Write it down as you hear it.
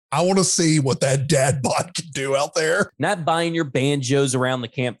I want to see what that dad bod can do out there. Not buying your banjos around the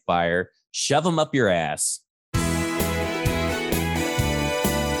campfire. Shove them up your ass.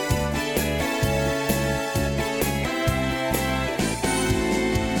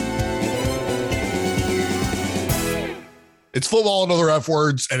 It's football and other F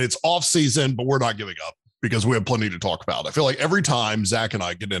words, and it's off season, but we're not giving up because we have plenty to talk about. I feel like every time Zach and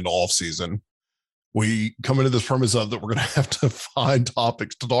I get into off season, we come into this premise of that we're going to have to find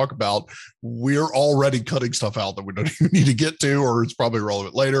topics to talk about. We're already cutting stuff out that we don't even need to get to, or it's probably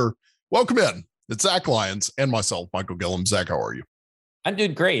relevant later. Welcome in. It's Zach Lyons and myself, Michael Gillum. Zach, how are you? I'm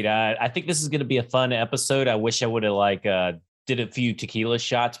doing great. I think this is going to be a fun episode. I wish I would have did a few tequila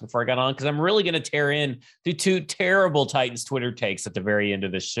shots before I got on, because I'm really going to tear in through two terrible Titans Twitter takes at the very end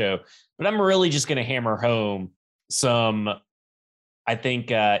of this show. But I'm really just going to hammer home some, I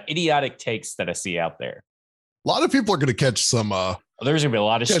think, idiotic takes that I see out there. A lot of people are going to catch some. There's going to be a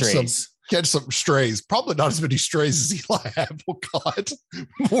lot of strays. Catch some strays. Probably not as many strays as Eli Apple caught.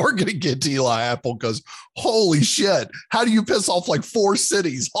 We're going to get to Eli Apple because holy shit, how do you piss off like 4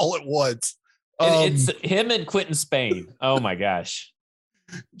 cities all at once? It's him and Quentin Spain. Oh my gosh.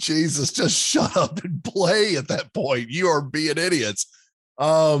 Jesus, just shut up and play at that point. You are being idiots.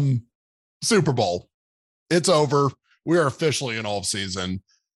 Super Bowl. It's over. We are officially in off season.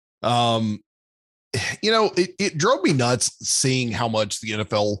 It drove me nuts seeing how much the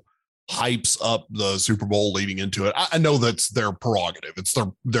NFL hypes up the Super Bowl leading into it. I know that's their prerogative. It's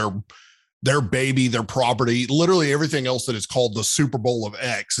their baby, their property. Literally everything else that is called the Super Bowl of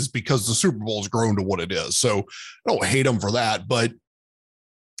X is because the Super Bowl has grown to what it is. So I don't hate them for that, but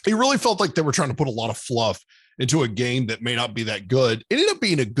it really felt like they were trying to put a lot of fluff into a game that may not be that good. It ended up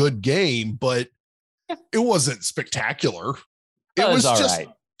being a good game, but it wasn't spectacular. It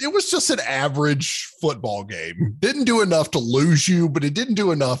was just an average football game. Didn't do enough to lose you, but it didn't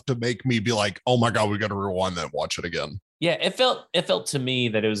do enough to make me be like, oh my God, we got to rewind that and watch it again. Yeah, it felt to me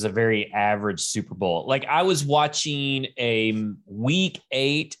that it was a very average Super Bowl. Like I was watching a week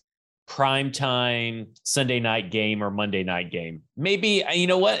 8 primetime Sunday night game or Monday night game. Maybe, you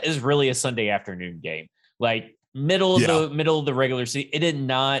know what, is really a Sunday afternoon game. Like middle of the regular season. It did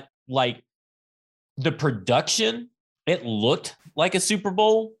not, like, the production, it looked like a Super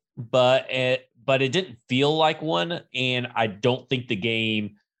Bowl, but it didn't feel like one, and I don't think the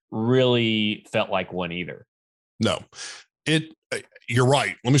game really felt like one either. No, you're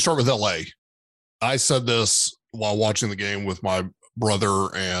right. Let me start with LA. I said this while watching the game with my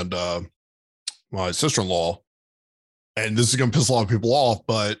brother and my sister-in-law, and this is going to piss a lot of people off,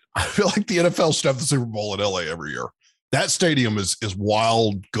 but I feel like the NFL should have the Super Bowl in LA every year. That stadium is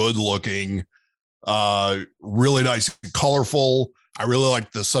wild, good looking, really nice and colorful. I really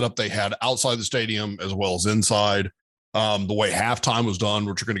like the setup they had outside the stadium as well as inside. The way halftime was done,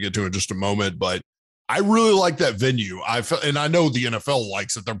 which we're going to get to in just a moment, but I really like that venue. And I know the NFL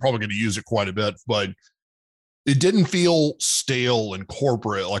likes it. They're probably going to use it quite a bit, but it didn't feel stale and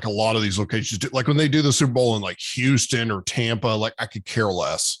corporate like a lot of these locations do. Like when they do the Super Bowl in like Houston or Tampa, like I could care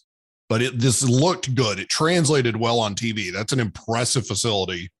less. But this looked good. It translated well on TV. That's an impressive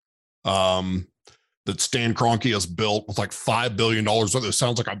facility that Stan Kroenke has built with like $5 billion. It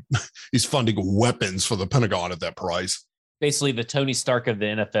sounds like he's funding weapons for the Pentagon at that price. Basically the Tony Stark of the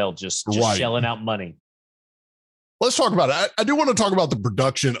NFL, just right. Shelling out money. Let's talk about it. I do want to talk about the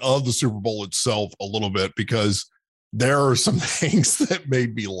production of the Super Bowl itself a little bit, because there are some things that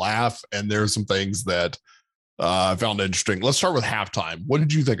made me laugh and there are some things that I found interesting. Let's start with halftime. What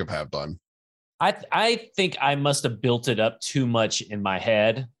did you think of halftime? I think I must have built it up too much in my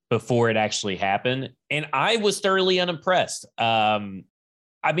head before it actually happened, and I was thoroughly unimpressed. I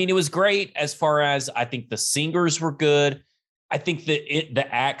mean, it was great as far as I think the singers were good. I think the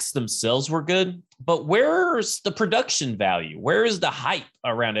acts themselves were good, but where's the production value? Where is the hype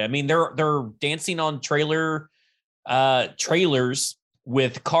around it? I mean, they're dancing on trailers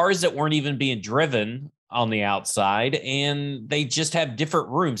with cars that weren't even being driven on the outside, and they just have different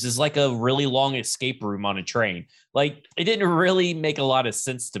rooms. It's like a really long escape room on a train. Like, it didn't really make a lot of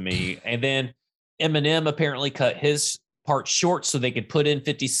sense to me. And then Eminem apparently cut his part short so they could put in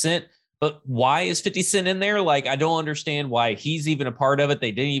 50 Cent. But why is 50 Cent in there? Like, I don't understand why he's even a part of it.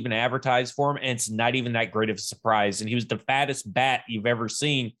 They didn't even advertise for him, and it's not even that great of a surprise. And he was the fattest bat you've ever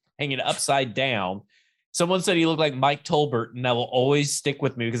seen, hanging upside down. Someone said he looked like Mike Tolbert, and that will always stick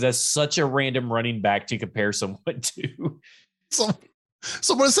with me because that's such a random running back to compare someone to.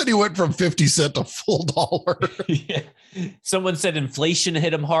 Someone said he went from 50 cent to full dollar. Yeah. Someone said inflation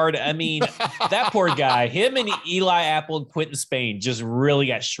hit him hard. I mean, that poor guy, him and Eli Apple and Quentin Spain just really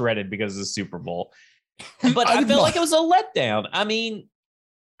got shredded because of the Super Bowl. But I felt like it was a letdown. I mean,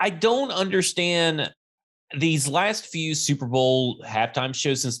 I don't understand these last few Super Bowl halftime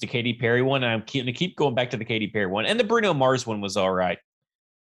shows since the Katy Perry one. And I'm going to keep going back to the Katy Perry one, and the Bruno Mars one was all right.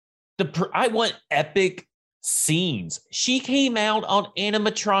 I want epic scenes. She came out on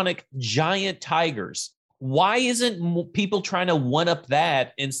animatronic giant tigers. Why isn't people trying to one up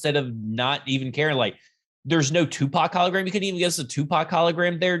that instead of not even caring? Like, there's no Tupac hologram. You couldn't even get us a Tupac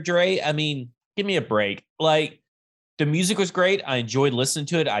hologram there, Dre. I mean, give me a break. Like, the music was great. I enjoyed listening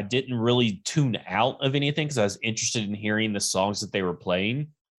to it. I didn't really tune out of anything because I was interested in hearing the songs that they were playing.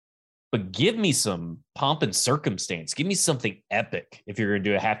 But give me some pomp and circumstance. Give me something epic if you're going to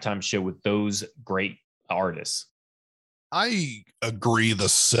do a halftime show with those great artists. I agree. The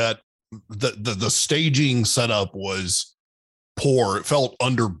staging setup was poor. It felt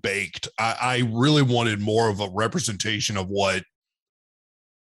underbaked. I really wanted more of a representation of what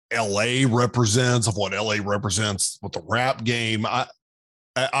LA represents, with the rap game.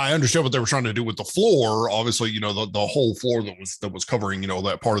 I understand what they were trying to do with the floor. Obviously, the whole floor that was covering,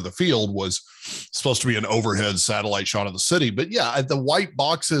 that part of the field was supposed to be an overhead satellite shot of the city. But yeah, the white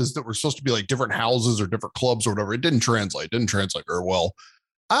boxes that were supposed to be like different houses or different clubs or whatever, it didn't translate very well.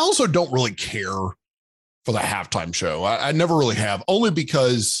 I also don't really care for the halftime show. I never really have, only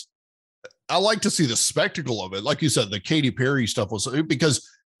because I like to see the spectacle of it. Like you said, the Katy Perry stuff was because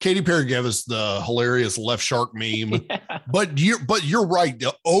Katy Perry gave us the hilarious left shark meme, yeah. but you're right.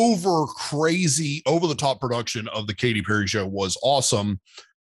 The over the top production of the Katy Perry show was awesome,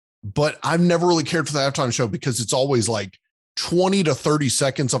 but I've never really cared for the halftime show because it's always like 20 to 30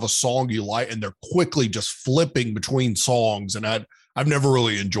 seconds of a song you like, and they're quickly just flipping between songs. And I've never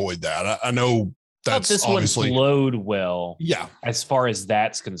really enjoyed that. I know that's this obviously one flowed well. Yeah. As far as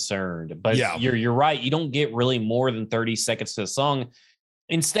that's concerned, but yeah, you're right. You don't get really more than 30 seconds to a song.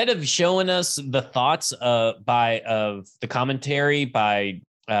 Instead of showing us the thoughts of the commentary by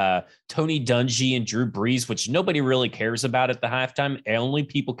Tony Dungy and Drew Brees, which nobody really cares about at the halftime, only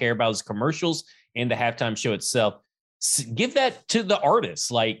people care about is commercials and the halftime show itself. Give that to the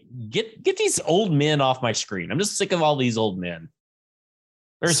artists. Like, get these old men off my screen. I'm just sick of all these old men.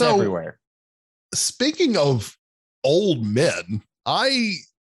 They're everywhere. Speaking of old men, I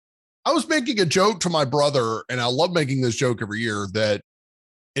was making a joke to my brother, and I love making this joke every year, that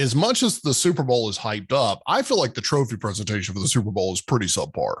as much as the Super Bowl is hyped up, I feel like the trophy presentation for the Super Bowl is pretty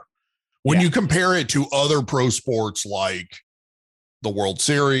subpar. When you compare it to other pro sports like the World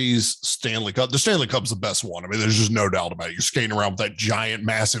Series, Stanley Cup, the Stanley Cup's the best one. I mean, there's just no doubt about it. You're skating around with that giant,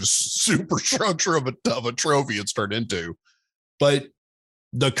 massive superstructure of a trophy it's turned into. But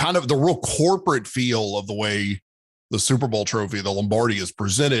the real corporate feel of the way the Super Bowl trophy, the Lombardi, is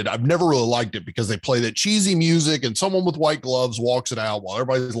presented, I've never really liked it because they play that cheesy music and someone with white gloves walks it out while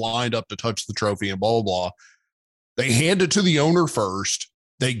everybody's lined up to touch the trophy and blah, blah, blah. They hand it to the owner first.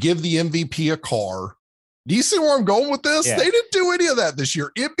 They give the MVP a car. Do you see where I'm going with this? Yeah. They didn't do any of that this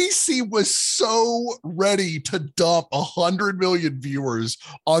year. NBC was so ready to dump 100 million viewers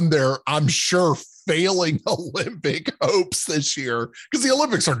on their, I'm sure, failing Olympic hopes this year, because the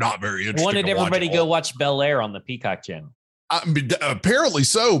Olympics are not very interesting. Wanted everybody go watch Bel Air on the Peacock channel. I mean, apparently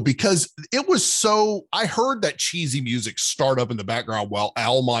so, because it was so. I heard that cheesy music start up in the background while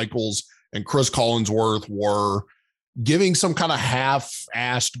Al Michaels and Chris Collinsworth were giving some kind of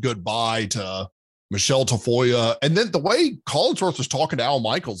half-assed goodbye to Michelle Tafoya. And then the way Collinsworth was talking to Al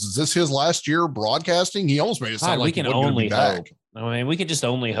Michaels, is this his last year broadcasting? He almost made it sound like we can only hope. I mean, we could just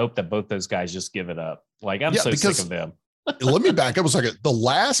only hope that both those guys just give it up. Like, I'm so sick of them. Let me back up a second. The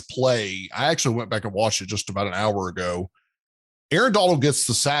last play, I actually went back and watched it just about an hour ago. Aaron Donald gets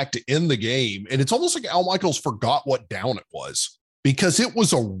the sack to end the game, and it's almost like Al Michaels forgot what down it was, because it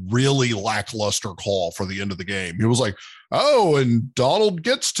was a really lackluster call for the end of the game. He was like, oh, and Donald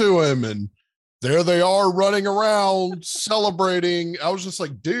gets to him, and there they are running around celebrating. I was just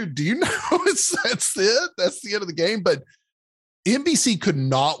like, dude, do you know that's it? That's the end of the game. But NBC could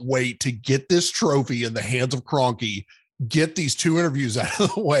not wait to get this trophy in the hands of Kroenke, get these two interviews out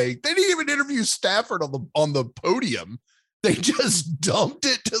of the way. They didn't even interview Stafford on the podium. They just dumped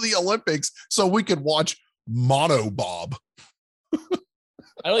it to the Olympics so we could watch monobob. I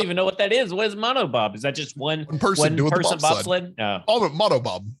don't even know what that is. What is monobob? Is that just one person doing the bobsled? No. Oh,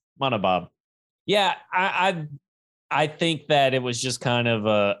 monobob. Monobob. Yeah, I think that it was just kind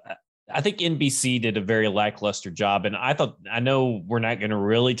of I think NBC did a very lackluster job. And I know we're not going to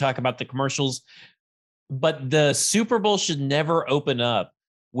really talk about the commercials, but the Super Bowl should never open up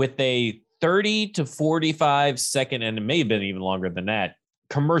with a 30 to 45 second, and it may have been even longer than that,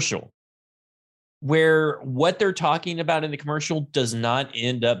 commercial, where what they're talking about in the commercial does not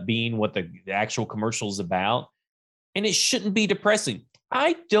end up being what the actual commercial is about. And it shouldn't be depressing.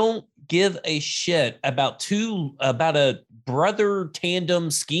 I don't give a shit about a brother tandem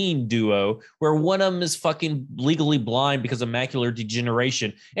skiing duo where one of them is fucking legally blind because of macular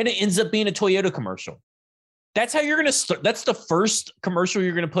degeneration, and it ends up being a Toyota commercial. That's how you're going to start. That's the first commercial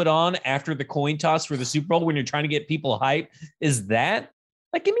you're going to put on after the coin toss for the Super Bowl when you're trying to get people hype. Is that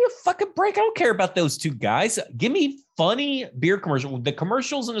like, give me a fucking break? I don't care about those two guys. Give me funny beer commercial. The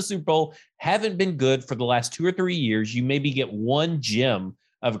commercials in the Super Bowl haven't been good for the last 2 or 3 years. You maybe get one gem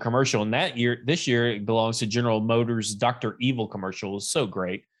of a commercial. And this year, it belongs to General Motors' Dr. Evil commercial. It was so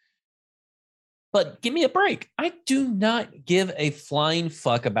great. But give me a break. I do not give a flying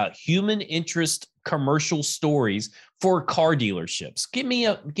fuck about human interest commercial stories for car dealerships. Give me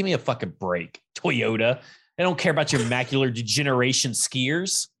a fucking break, Toyota. I don't care about your macular degeneration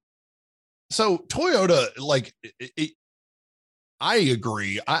skiers. So Toyota, like, I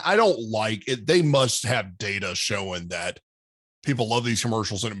agree. I don't like it. They must have data showing that people love these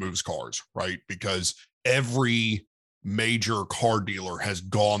commercials and it moves cars, right? Because every major car dealer has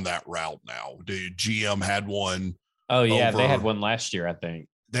gone that route now. GM had one. Oh yeah, they had one last year, I think.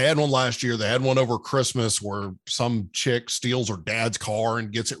 They had one last year. They had one over Christmas where some chick steals her dad's car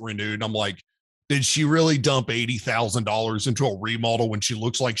and gets it renewed. And I'm like, did she really dump $80,000 into a remodel when she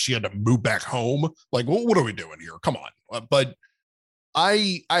looks like she had to move back home? Like, what are we doing here? Come on. But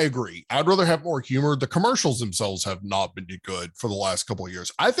I agree. I'd rather have more humor. The commercials themselves have not been good for the last couple of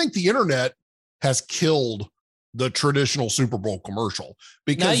years. I think the internet has killed the traditional Super Bowl commercial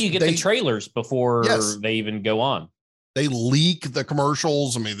because now you get the trailers before they even go on. They leak the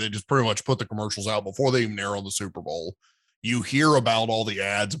commercials. I mean, they just pretty much put the commercials out before they even air on the Super Bowl. You hear about all the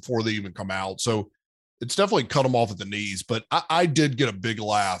ads before they even come out. So it's definitely cut them off at the knees. But I did get a big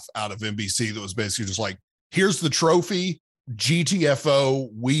laugh out of NBC that was basically just like, here's the trophy,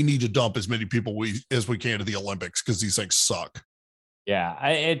 GTFO. We need to dump as many people as we can to the Olympics because these things suck. Yeah,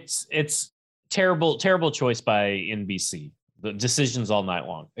 it's terrible choice by NBC. The decisions all night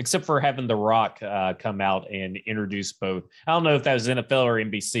long, except for having The Rock come out and introduce both. I don't know if that was NFL or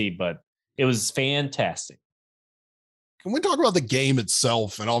NBC, but it was fantastic. Can we talk about the game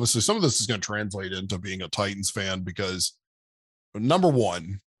itself? And obviously some of this is going to translate into being a Titans fan because number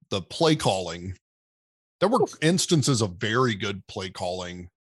one, the play calling, there were instances of very good play calling,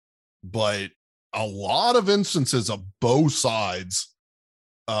 but a lot of instances of both sides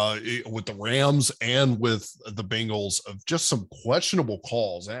with the Rams and with the Bengals of just some questionable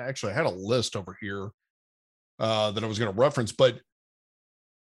calls. Actually, I had a list over here that I was going to reference, but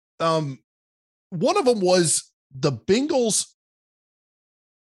one of them was the Bengals.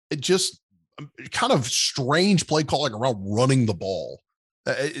 It just kind of strange play calling around running the ball,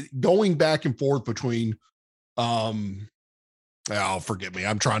 going back and forth between. Forgive me.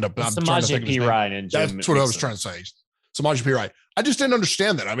 I'm trying to Samaje Perine and Jim. That's what I was trying to say. Samaje Perine. I just didn't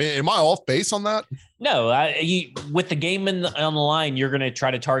understand that. I mean, am I off base on that? No, with the game on the line, you're going to try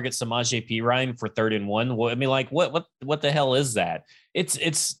to target Samaje Perine for 3rd and 1. I mean, like what the hell is that? It's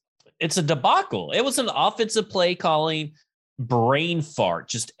a debacle. It was an offensive play calling brain fart,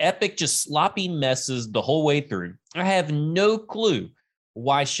 just epic, just sloppy messes the whole way through. I have no clue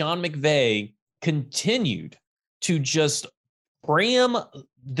why Sean McVay continued to just ram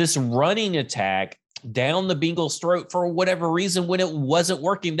this running attack down the Bengals' throat for whatever reason when it wasn't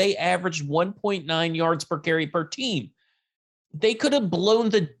working. They averaged 1.9 yards per carry per team. They could have blown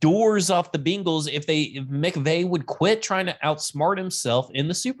the doors off the Bengals if McVay would quit trying to outsmart himself in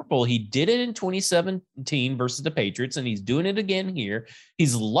the Super Bowl. He did it in 2017 versus the Patriots, and he's doing it again here.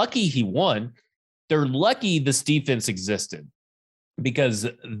 He's lucky he won. They're lucky this defense existed because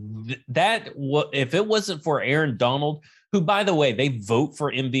if it wasn't for Aaron Donald, who, by the way, they vote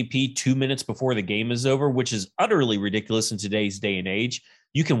for MVP 2 minutes before the game is over, which is utterly ridiculous in today's day and age.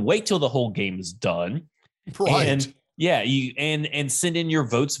 You can wait till the whole game is done. Right. And yeah, and send in your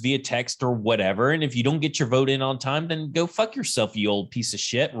votes via text or whatever. And if you don't get your vote in on time, then go fuck yourself, you old piece of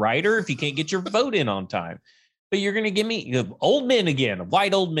shit, writer, if you can't get your vote in on time. But you're going to give me old men again,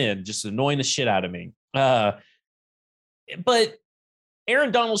 white old men, just annoying the shit out of me. But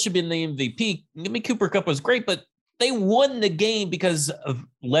Aaron Donald should be in the MVP. Give me Cooper Kupp was great, but they won the game because of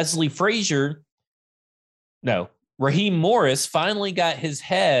Leslie Frazier. No, Raheem Morris finally got his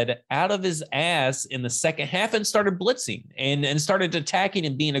head out of his ass in the second half and started blitzing and started attacking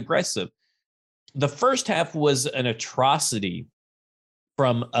and being aggressive. The first half was an atrocity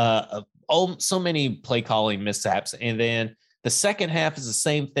from so many play calling mishaps. And then the second half is the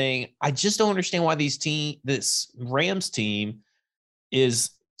same thing. I just don't understand why this Rams team is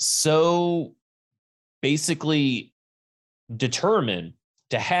so basically determined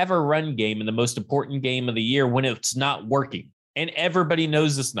to have a run game in the most important game of the year when it's not working. And everybody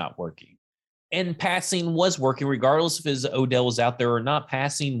knows it's not working. And passing was working, regardless if his Odell was out there or not.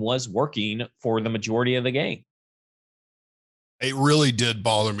 Passing was working for the majority of the game. It really did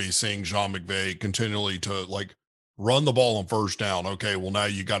bother me seeing Sean McVay continually to run the ball on first down. Okay, well, now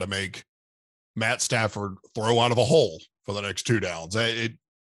you got to make Matt Stafford throw out of a hole for the next 2 downs. It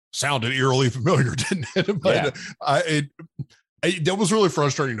sounded eerily familiar, didn't it? But that was really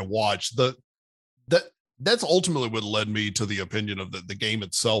frustrating to watch. That's ultimately what led me to the opinion of the game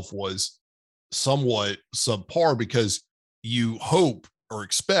itself was somewhat subpar, because you hope or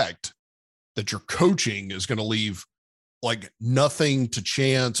expect that your coaching is going to leave nothing to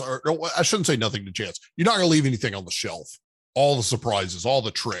chance, or I shouldn't say nothing to chance. You're not going to leave anything on the shelf. All the surprises, all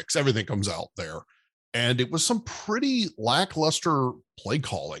the tricks, everything comes out there. And it was some pretty lackluster play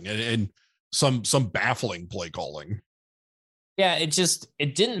calling and some baffling play calling. Yeah,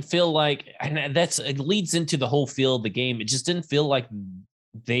 it didn't feel like, and it leads into the whole feel of the game. It just didn't feel like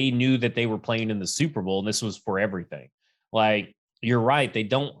they knew that they were playing in the Super Bowl and this was for everything. You're right.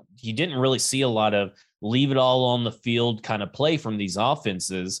 You didn't really see a lot of leave it all on the field kind of play from these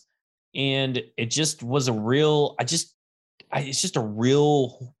offenses. And it just was it's just a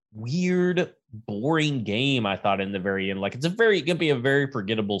real weird, boring game, I thought, in the very end. It's going to be a very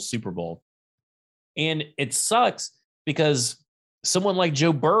forgettable Super Bowl. And it sucks because someone like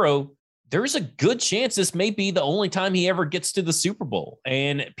Joe Burrow, there's a good chance this may be the only time he ever gets to the Super Bowl.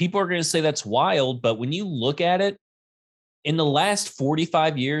 And people are going to say that's wild. But when you look at it, in the last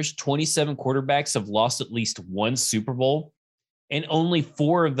 45 years, 27 quarterbacks have lost at least one Super Bowl, and only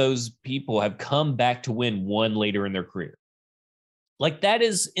 4 of those people have come back to win one later in their career. That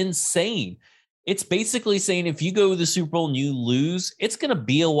is insane. It's basically saying if you go to the Super Bowl and you lose, it's going to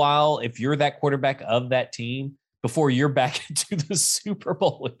be a while if you're that quarterback of that team before you're back into the Super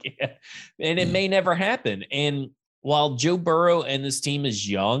Bowl again. And it may never happen. And while Joe Burrow and this team is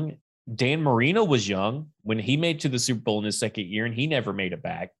young, Dan Marino was young when he made to the Super Bowl in his second year, and he never made it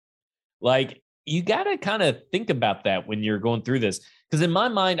back. You got to kind of think about that when you're going through this. Because in my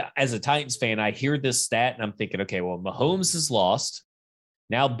mind, as a Titans fan, I hear this stat and I'm thinking, okay, well, Mahomes has lost.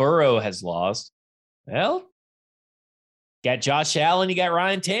 Now Burrow has lost. Well, got Josh Allen, you got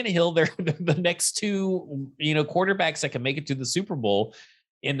Ryan Tannehill. They're the next 2, quarterbacks that can make it to the Super Bowl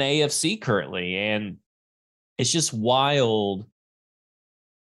in the AFC currently. And it's just wild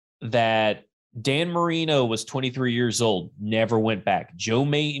that Dan Marino was 23 years old, never went back. Joe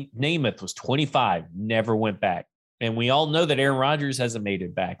Namath was 25, never went back. And we all know that Aaron Rodgers hasn't made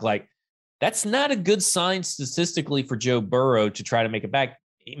it back. That's not a good sign statistically for Joe Burrow to try to make it back.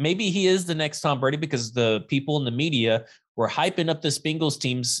 Maybe he is the next Tom Brady because the people in the media were hyping up this Bengals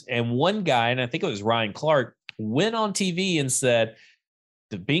teams. And one guy, and I think it was Ryan Clark, went on TV and said,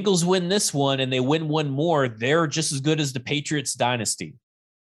 the Bengals win this one and they win one more, they're just as good as the Patriots dynasty.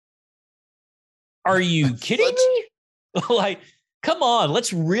 Are you kidding me? Come on,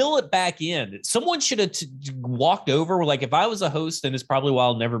 let's reel it back in. Someone should have walked over. If I was a host, and it's probably why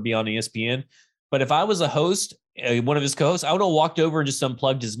I'll never be on ESPN, but if I was a host, one of his co-hosts, I would have walked over and just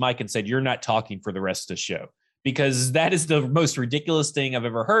unplugged his mic and said, you're not talking for the rest of the show, because that is the most ridiculous thing I've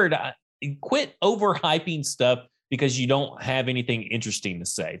ever heard. Quit overhyping stuff because you don't have anything interesting to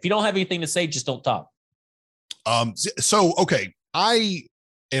say. If you don't have anything to say, just don't talk. Okay, I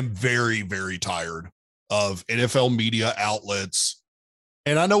am very, very tired of NFL media outlets.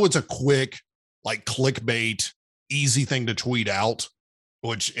 And I know it's a quick, clickbait, easy thing to tweet out,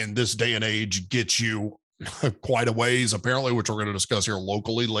 which in this day and age gets you quite a ways, apparently, which we're going to discuss here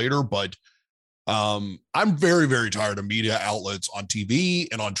locally later. But I'm very, very tired of media outlets on TV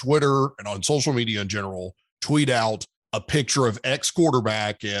and on Twitter and on social media in general tweet out a picture of X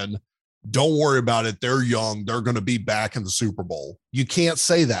quarterback and don't worry about it. They're young. They're going to be back in the Super Bowl. You can't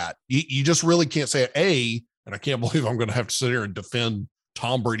say that. You just really can't say it. And I can't believe I'm going to have to sit here and defend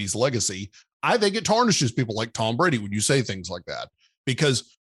Tom Brady's legacy. I think it tarnishes people like Tom Brady when you say things like that,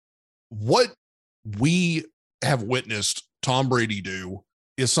 because what we have witnessed Tom Brady do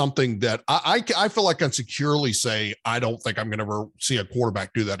is something that I feel like I can securely say, I don't think I'm going to ever see a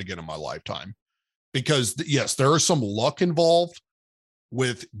quarterback do that again in my lifetime. Because yes, there is some luck involved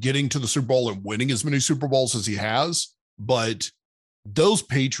with getting to the Super Bowl and winning as many Super Bowls as he has. But those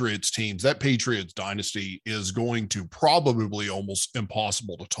Patriots teams, that Patriots dynasty is going to probably almost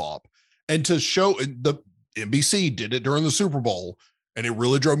impossible to top. And to show, the NBC did it during the Super Bowl, and it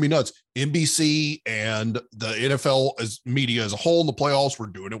really drove me nuts. NBC and the NFL as media as a whole in the playoffs were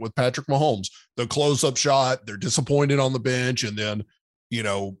doing it with Patrick Mahomes. The close-up shot, they're disappointed on the bench, and then,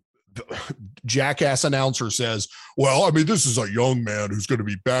 jackass announcer says, well, I mean, this is a young man who's going to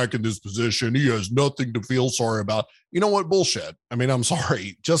be back in this position. He has nothing to feel sorry about. You know what? Bullshit. I mean, I'm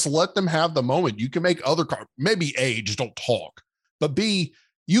sorry. Just let them have the moment. You can make other, maybe A, just don't talk, but B,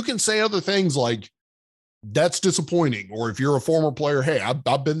 you can say other things like, that's disappointing. Or if you're a former player, hey,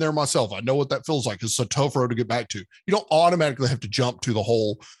 I've been there myself. I know what that feels like. It's a tough road to get back to. You don't automatically have to jump to the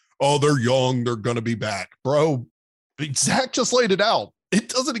whole, oh, they're young, they're going to be back. Bro, Zach just laid it out. It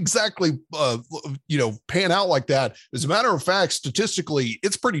doesn't exactly, pan out like that. As a matter of fact, statistically,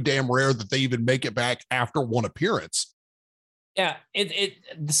 it's pretty damn rare that they even make it back after one appearance. Yeah, the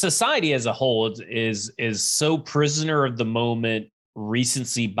society as a whole is so prisoner of the moment,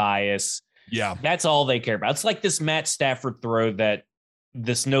 recency bias. Yeah, that's all they care about. It's like this Matt Stafford throw,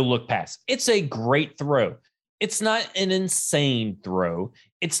 this no look pass. It's a great throw. It's not an insane throw.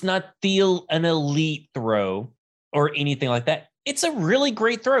 It's not an elite throw or anything like that. It's a really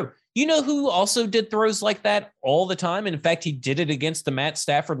great throw. You know who also did throws like that all the time? And in fact, he did it against the Matt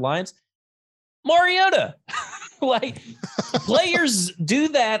Stafford Lions. Mariota. Like, players do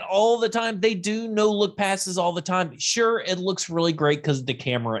that all the time. They do no look passes all the time. Sure, it looks really great because the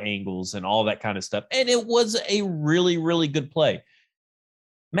camera angles and all that kind of stuff. And it was a really, really good play.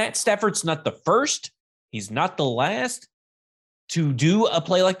 Matt Stafford's not the first. He's not the last to do a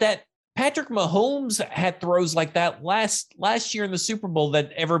play like that. Patrick Mahomes had throws like that last year in the Super Bowl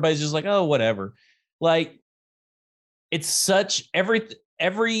that everybody's just like, oh, whatever. Like, it's such every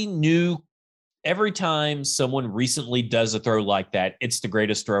time someone recently does a throw like that, it's the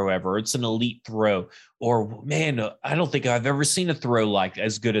greatest throw ever. It's an elite throw. Or, man, I don't think I've ever seen a throw like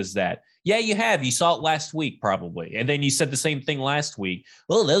as good as that. Yeah, you have. You saw it last week, probably. And then you said the same thing last week.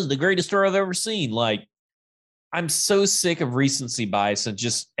 Well, that was the greatest throw I've ever seen. Like, I'm so sick of recency bias and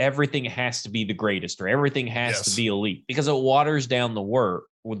just everything has to be the greatest or everything has to be elite because it waters down the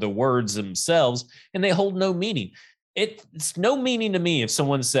words themselves and they hold no meaning. It's no meaning to me if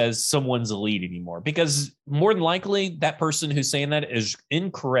someone says someone's elite anymore, because more than likely that person who's saying that is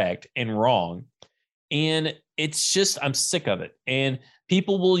incorrect and wrong. And it's just, I'm sick of it. And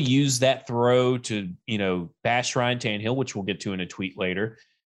people will use that throw to, bash Ryan Tannehill, which we'll get to in a tweet later.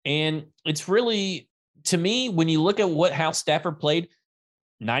 And it's really, to me, when you look at how Stafford played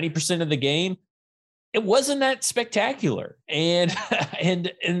 90% of the game, it wasn't that spectacular. And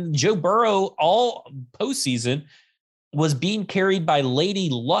Joe Burrow all postseason was being carried by Lady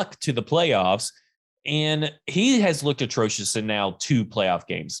Luck to the playoffs, and he has looked atrocious in now 2 playoff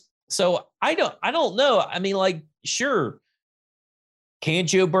games. So I don't know. I mean, like, sure, can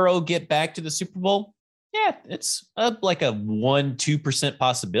Joe Burrow get back to the Super Bowl? Yeah, it's like a 1-2%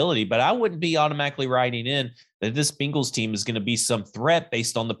 possibility, but I wouldn't be automatically writing in that this Bengals team is going to be some threat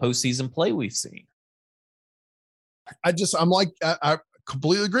based on the postseason play we've seen. I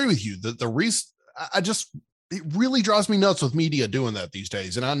completely agree with you that it really drives me nuts with media doing that these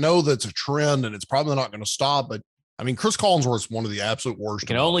days. And I know that's a trend and it's probably not going to stop, but I mean, Chris Collinsworth's one of the absolute worst. It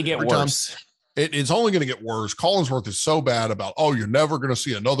can only get worse. It's only going to get worse. Collinsworth is so bad about, oh, you're never going to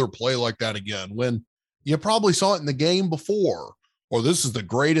see another play like that again, when you probably saw it in the game before, or this is the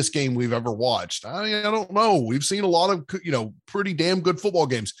greatest game we've ever watched. I don't know. We've seen a lot of, pretty damn good football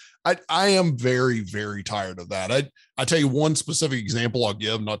games. I am very, very tired of that. I tell you one specific example I'll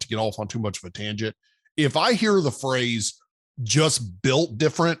give, not to get off on too much of a tangent. If I hear the phrase just built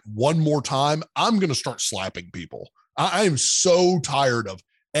different one more time, I'm going to start slapping people. I am so tired of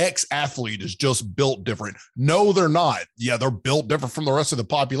X athlete is just built different. No, they're not. Yeah, they're built different from the rest of the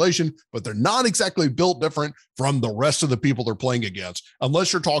population, but they're not exactly built different from the rest of the people they're playing against,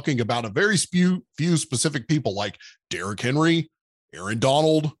 unless you're talking about a very few specific people like Derrick Henry, Aaron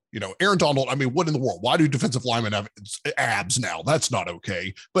Donald. Aaron Donald, I mean, what in the world? Why do defensive linemen have abs now? That's not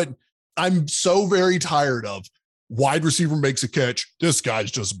okay. But I'm so very tired of wide receiver makes a catch. This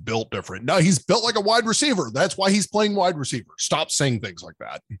guy's just built different. No, he's built like a wide receiver. That's why he's playing wide receiver. Stop saying things like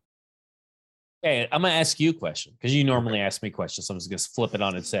that. Hey, I'm going to ask you a question because you normally ask me questions. So I'm just going to flip it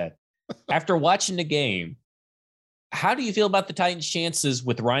on its head. After watching the game, how do you feel about the Titans' chances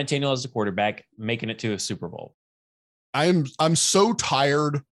with Ryan Tannehill as the quarterback making it to a Super Bowl? I'm so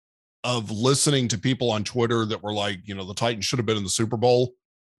tired of listening to people on Twitter that were like, the Titans should have been in the Super Bowl,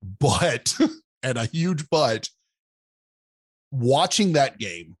 but, and a huge but, watching that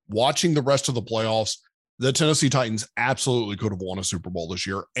game, watching the rest of the playoffs, the Tennessee Titans absolutely could have won a Super Bowl this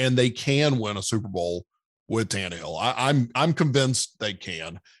year, and they can win a Super Bowl with Tannehill. I'm convinced they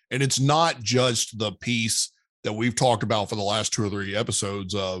can. And it's not just the piece that we've talked about for the last 2 or 3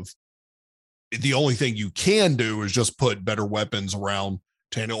 episodes of the only thing you can do is just put better weapons around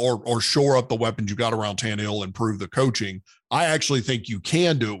Tannehill or shore up the weapons you got around Tannehill, improve the coaching. I actually think you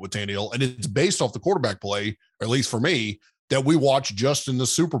can do it with Tannehill, and it's based off the quarterback play, or at least for me, that we watched just in the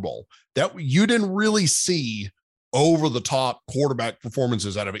Super Bowl. That you didn't really see over the top quarterback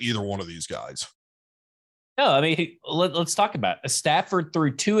performances out of either one of these guys. No, I mean, let's talk about it. Stafford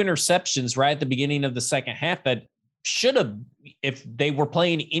threw 2 interceptions right at the beginning of the second half that should have, if they were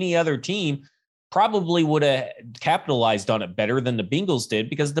playing any other team, probably would have capitalized on it better than the Bengals did,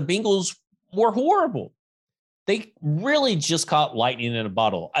 because the Bengals were horrible. They really just caught lightning in a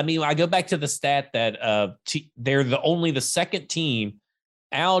bottle. I mean, I go back to the stat that they're only the second team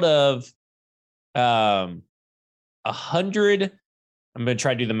out of 100. I'm going to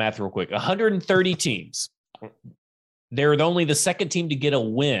try to do the math real quick. 130 teams. They're only the second team to get a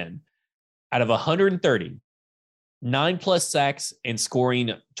win out of 130. 9+ sacks and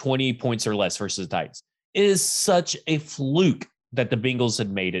scoring 20 points or less versus the Titans. It is such a fluke that the Bengals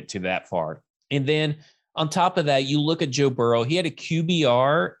had made it to that far. And then on top of that, you look at Joe Burrow. He had a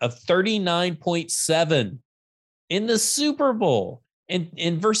QBR of 39.7 in the Super Bowl.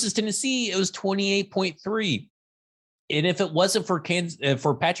 And versus Tennessee, it was 28.3. And if it wasn't for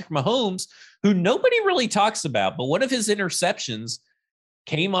Patrick Mahomes, who nobody really talks about, but one of his interceptions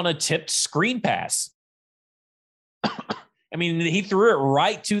came on a tipped screen pass. I mean, he threw it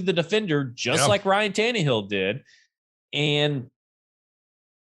right to the defender, just like Ryan Tannehill did. And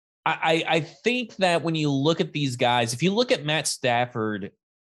I think that when you look at these guys, if you look at Matt Stafford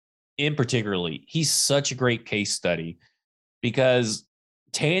in particularly, he's such a great case study, because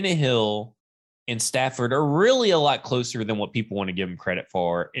Tannehill and Stafford are really a lot closer than what people want to give him credit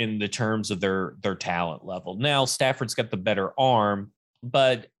for in the terms of their talent level. Now, Stafford's got the better arm,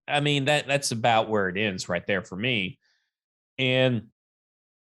 but I mean, that's about where it ends right there for me. And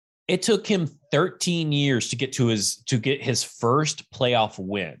it took him 13 years to get his first playoff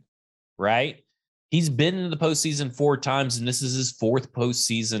win, right? He's been in the postseason 4 times, and this is his 4th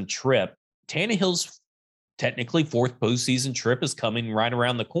postseason trip. Tannehill's technically 4th postseason trip is coming right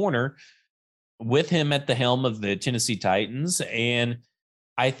around the corner with him at the helm of the Tennessee Titans. And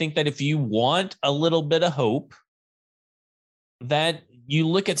I think that if you want a little bit of hope, that you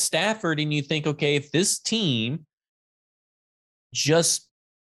look at Stafford and you think, okay, if this team just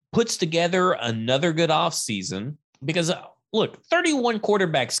puts together another good offseason, because look, 31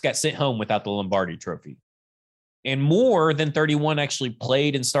 quarterbacks got sent home without the Lombardi Trophy, and more than 31 actually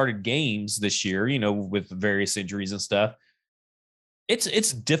played and started games this year, with various injuries and stuff.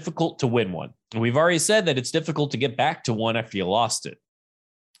 It's difficult to win one. And we've already said that it's difficult to get back to one after you lost it.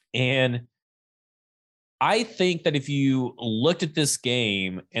 And I think that if you looked at this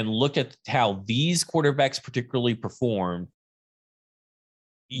game and looked at how these quarterbacks particularly performed,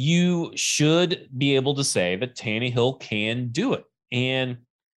 you should be able to say that Tannehill can do it. And,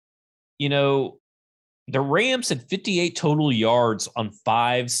 the Rams had 58 total yards on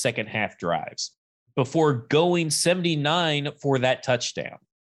 5 second half drives before going 79 for that touchdown.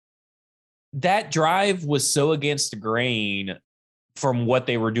 That drive was so against the grain from what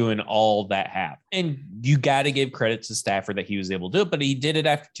they were doing all that half. And you got to give credit to Stafford that he was able to do it, but he did it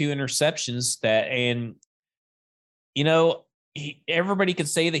after 2 interceptions everybody could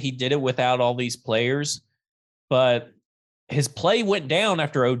say that he did it without all these players, but his play went down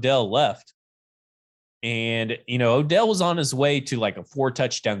after Odell left. And, Odell was on his way to like a 4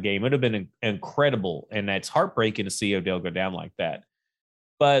 touchdown game. It would have been incredible. And that's heartbreaking to see Odell go down like that.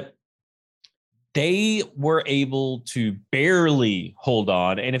 But they were able to barely hold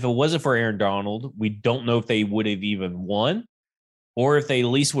on. And if it wasn't for Aaron Donald, we don't know if they would have even won, or if they at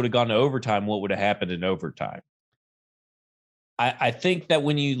least would have gone to overtime, what would have happened in overtime. I think that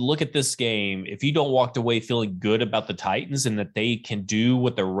when you look at this game, if you don't walk away feeling good about the Titans and that they can do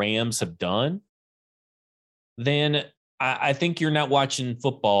what the Rams have done, then I think you're not watching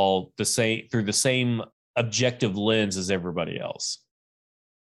football through the same objective lens as everybody else.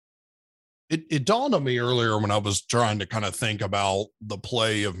 It dawned on me earlier when I was trying to kind of think about the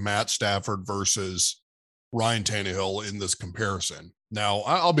play of Matt Stafford versus Ryan Tannehill in this comparison. Now,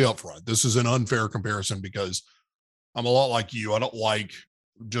 I'll be upfront. This is an unfair comparison because I'm a lot like you. I don't like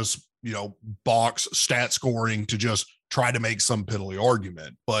just, box stat scoring to just try to make some piddly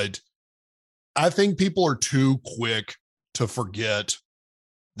argument. But I think people are too quick to forget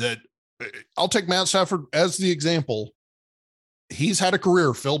that. I'll take Matt Stafford as the example. He's had a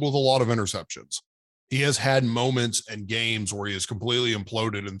career filled with a lot of interceptions. He has had moments and games where he has completely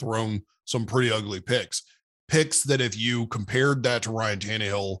imploded and thrown some pretty ugly picks that if you compared that to Ryan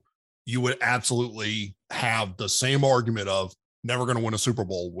Tannehill, you would absolutely have the same argument of never going to win a Super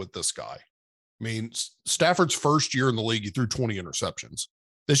Bowl with this guy. I mean, Stafford's first year in the league, he threw 20 interceptions.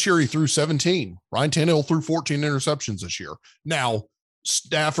 This year he threw 17. Ryan Tannehill threw 14 interceptions this year. Now,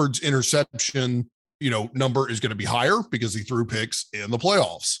 Stafford's interception, number is going to be higher because he threw picks in the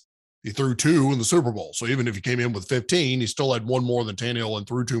playoffs. He threw 2 in the Super Bowl. So even if he came in with 15, he still had 1 more than Tannehill and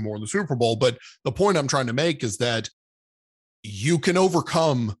threw 2 more in the Super Bowl. But the point I'm trying to make is that you can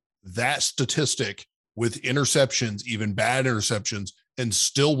overcome that statistic with interceptions, even bad interceptions, and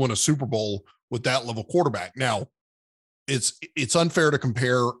still win a Super Bowl with that level quarterback. Now, it's unfair to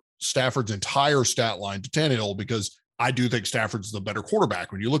compare Stafford's entire stat line to Tannehill because I do think Stafford's the better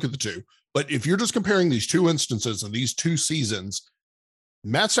quarterback when you look at the two. But if you're just comparing these 2 instances and these 2 seasons,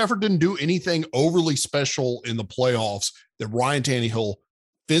 Matt Stafford didn't do anything overly special in the playoffs that Ryan Tannehill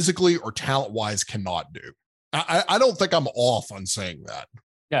physically or talent-wise cannot do. I don't think I'm off on saying that.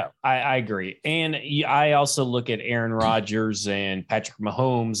 No, I agree. And I also look at Aaron Rodgers and Patrick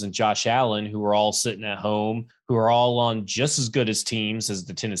Mahomes and Josh Allen, who are all sitting at home, who are all on just as good as teams as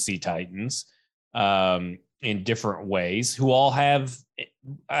the Tennessee Titans in different ways, who all have,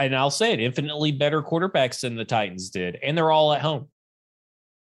 and I'll say it, infinitely better quarterbacks than the Titans did. And they're all at home.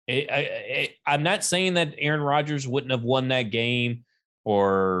 I'm not saying that Aaron Rodgers wouldn't have won that game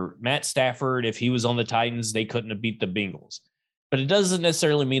or Matt Stafford, if he was on the Titans, they couldn't have beat the Bengals. But it doesn't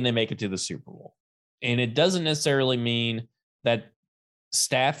necessarily mean they make it to the Super Bowl. And it doesn't necessarily mean that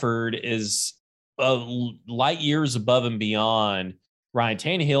Stafford is light years above and beyond Ryan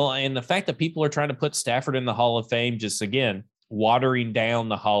Tannehill. And the fact that people are trying to put Stafford in the Hall of Fame, just again, watering down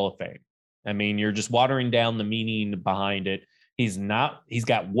the Hall of Fame. I mean, you're just watering down the meaning behind it. He's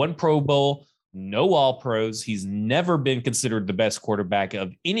got 1 Pro Bowl, no All Pros. He's never been considered the best quarterback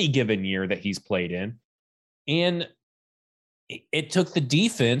of any given year that he's played in. And it took the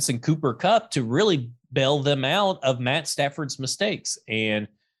defense and Cooper Kupp to really bail them out of Matt Stafford's mistakes. And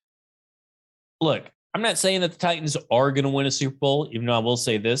look, I'm not saying that the Titans are going to win a Super Bowl, even though I will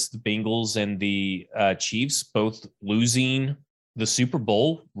say this, the Bengals and the Chiefs both losing the Super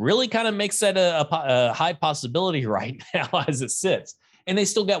Bowl really kind of makes that a high possibility right now as it sits. And they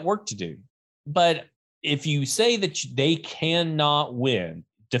still got work to do. But if you say that they cannot win,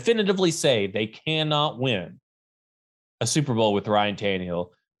 definitively say they cannot win a Super Bowl with Ryan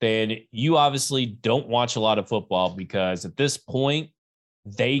Tannehill, then you obviously don't watch a lot of football, because at this point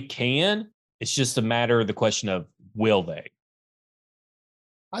they can. It's just a matter of the question of will they?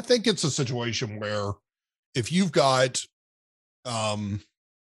 I think it's a situation where if you've got,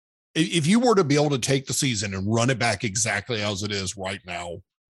 if you were to be able to take the season and run it back exactly as it is right now,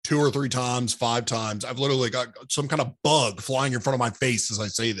 2 or 3 times, 5 times, I've literally got some kind of bug flying in front of my face as I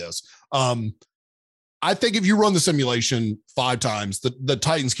say this. I think if you run the simulation 5 times, the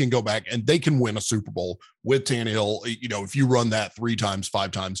Titans can go back and they can win a Super Bowl with Tannehill. If you run that 3 times,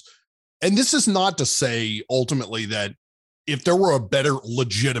 5 times. And this is not to say ultimately that if there were a better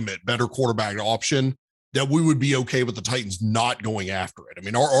quarterback option, that we would be okay with the Titans not going after it. I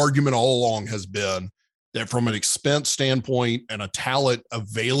mean, our argument all along has been that from an expense standpoint and a talent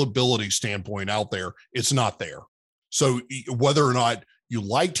availability standpoint out there, it's not there. So whether or not you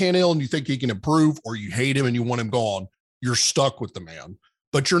like Tannehill and you think he can improve, or you hate him and you want him gone, you're stuck with the man.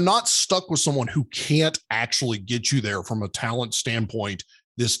 But you're not stuck with someone who can't actually get you there from a talent standpoint.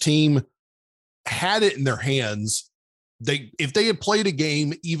 This team had it in their hands. If they had played a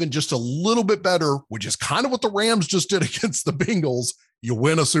game even just a little bit better, which is kind of what the Rams just did against the Bengals, you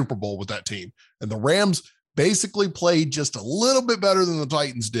win a Super Bowl with that team. And the Rams basically played just a little bit better than the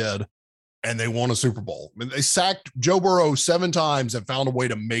Titans did, and they won a Super Bowl. I mean, they sacked Joe Burrow 7 times and found a way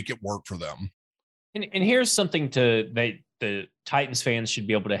to make it work for them. And here's something that the Titans fans should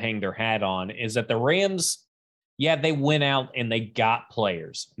be able to hang their hat on, is that the Rams, yeah, they went out and they got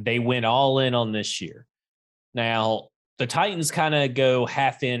players. They went all in on this year. Now, the Titans kind of go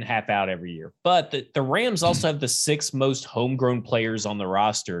half in, half out every year. But the Rams also have the 6 most homegrown players on the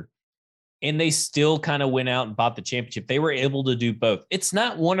roster, and they still kind of went out and bought the championship. They were able to do both. It's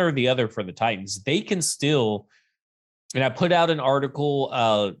not one or the other for the Titans. They can still, and I put out an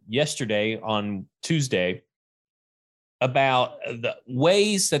article yesterday on Tuesday about the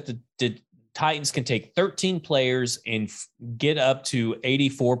ways that the Titans can take 13 players and get up to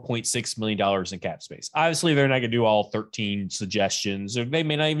 $84.6 million in cap space. Obviously, they're not going to do all 13 suggestions, or they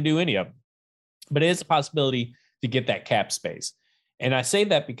may not even do any of them. But it is a possibility to get that cap space. And I say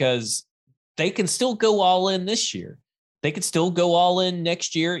that because they can still go all in this year. They could still go all in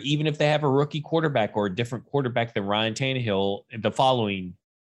next year, even if they have a rookie quarterback or a different quarterback than Ryan Tannehill the following.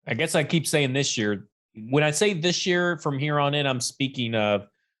 I guess I keep saying this year. When I say this year, from here on in, I'm speaking of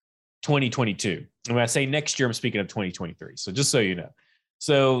 2022. And when I say next year, I'm speaking of 2023. So just so you know.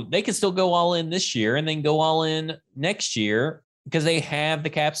 So they can still go all in this year and then go all in next year because they have the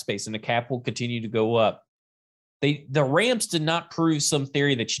cap space and the cap will continue to go up. The Rams did not prove some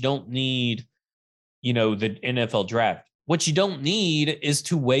theory that you don't need, the NFL draft. What you don't need is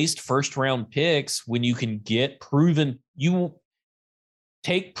to waste first round picks when you can get proven. You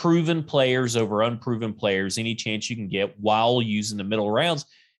take proven players over unproven players any chance you can get while using the middle rounds.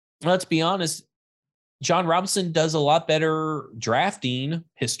 Let's be honest. John Robinson does a lot better drafting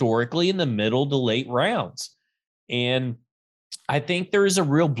historically in the middle to late rounds. And I think there is a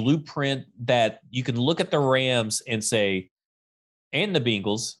real blueprint that you can look at the Rams and say, and the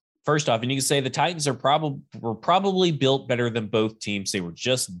Bengals, first off, and you can say the Titans were probably built better than both teams. They were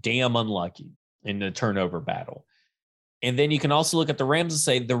just damn unlucky in the turnover battle. And then you can also look at the Rams and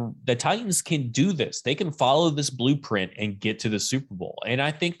say the Titans can do this. They can follow this blueprint and get to the Super Bowl. And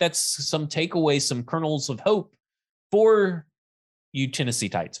I think that's some takeaways, some kernels of hope for you Tennessee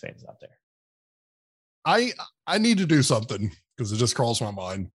Titans fans out there. I need to do something because it just crossed my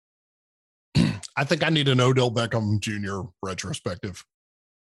mind. I think I need an Odell Beckham Jr. retrospective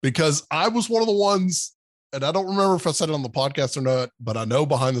because I was one of the ones, and I don't remember if I said it on the podcast or not, but I know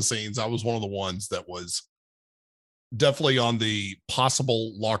behind the scenes, I was one of the ones that was definitely on the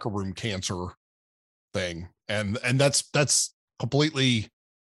possible locker room cancer thing. And that's completely,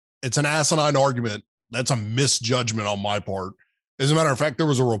 it's an asinine argument. That's a misjudgment on my part. As a matter of fact, there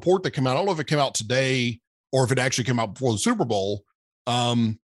was a report that came out. I don't know if it came out today or if it actually came out before the Super Bowl.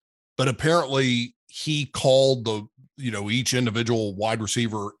 But apparently he called each individual wide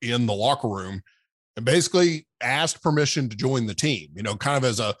receiver in the locker room and basically asked permission to join the team, kind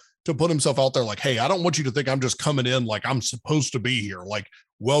of to put himself out there like, hey, I don't want you to think I'm just coming in like I'm supposed to be here. Like,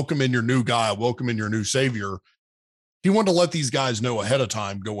 welcome in your new guy, welcome in your new savior. He wanted to let these guys know ahead of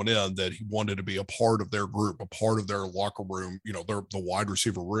time going in that he wanted to be a part of their group, a part of their locker room, the wide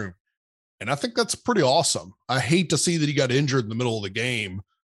receiver room. And I think that's pretty awesome. I hate to see that he got injured in the middle of the game,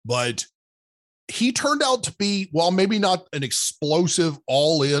 but he turned out to be, while maybe not an explosive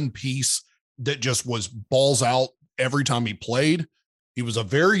all-in piece that just was balls out every time he played, he was a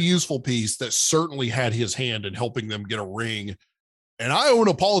very useful piece that certainly had his hand in helping them get a ring. And I owe an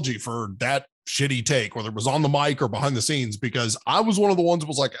apology for that shitty take, whether it was on the mic or behind the scenes, because I was one of the ones that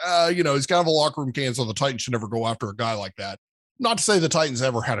was like, he's kind of a locker room cancer. The Titans should never go after a guy like that. Not to say the Titans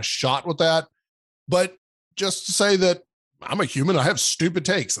ever had a shot with that, but just to say that I'm a human. I have stupid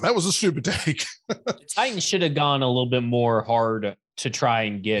takes. And that was a stupid take. The Titans should have gone a little bit more hard to try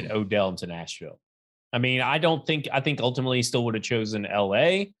and get Odell into Nashville. I mean, I think ultimately he still would have chosen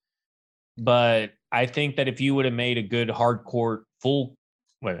LA, but I think that if you would have made a good full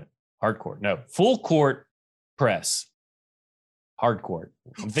court press. Hardcore.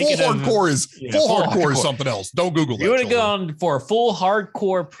 Full hardcore is something else. Don't Google that. You would have gone for a full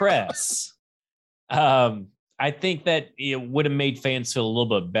hardcore press. I think that it would have made fans feel a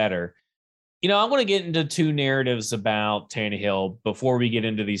little bit better. I want to get into two narratives about Tannehill before we get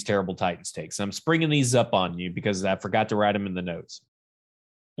into these terrible Titans takes. I'm springing these up on you because I forgot to write them in the notes.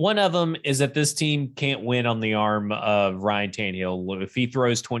 One of them is that this team can't win on the arm of Ryan Tannehill. If he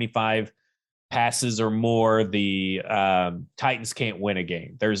throws 25 passes or more, the Titans can't win a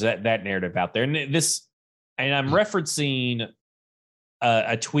game. There's that narrative out there. And I'm referencing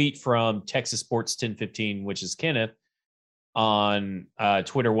a tweet from Texas Sports 1015, which is Kenneth on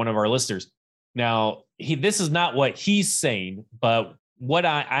Twitter, one of our listeners. Now, this is not what he's saying, but what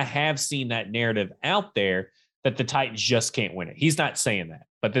I have seen that narrative out there that the Titans just can't win it. He's not saying that,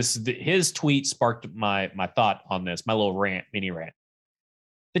 but his tweet sparked my thought on this, my little mini rant.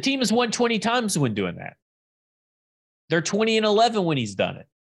 The team has won 20 times when doing that. They're 20-11 when he's done it.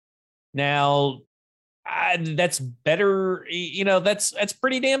 Now, that's better. That's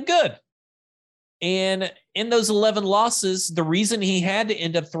pretty damn good. And in those 11 losses, the reason he had to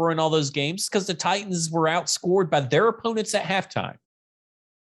end up throwing all those games is because the Titans were outscored by their opponents at halftime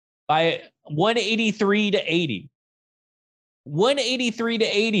by 183-80.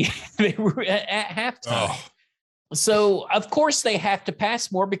 183-80 they were at halftime. Oh. So, of course, they have to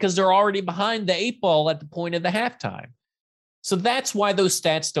pass more because they're already behind the 8 ball at the point of the halftime. So that's why those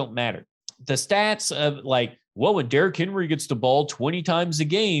stats don't matter. The stats of when Derrick Henry gets the ball 20 times a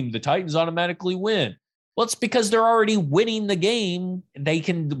game, the Titans automatically win. Well, it's because they're already winning the game. They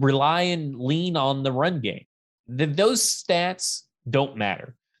can rely and lean on the run game. Those stats don't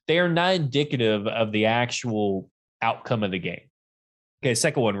matter. They are not indicative of the actual outcome of the game. Okay,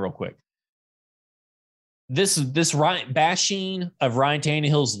 second one real quick. This bashing of Ryan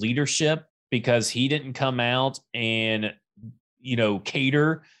Tannehill's leadership because he didn't come out and,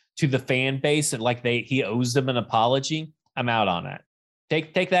 cater to the fan base and he owes them an apology. I'm out on that.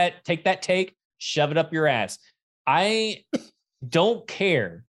 Take that take, shove it up your ass. I don't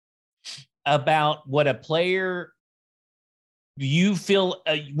care about what a player you feel,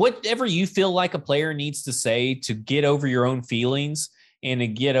 whatever you feel like a player needs to say to get over your own feelings and to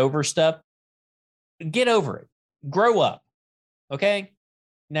get over stuff, get over it. Grow up. Okay.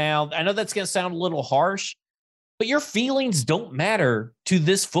 Now, I know that's going to sound a little harsh, but your feelings don't matter to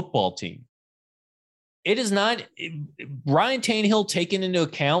this football team. It is not Ryan Tannehill taking into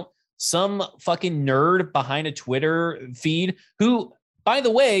account some fucking nerd behind a Twitter feed who, by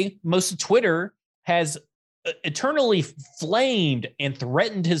the way, most of Twitter has eternally flamed and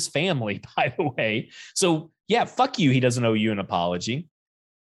threatened his family, by the way. So yeah, fuck you. He doesn't owe you an apology.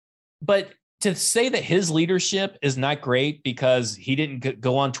 But to say that his leadership is not great because he didn't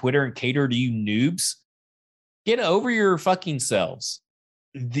go on Twitter and cater to you noobs, get over your fucking selves.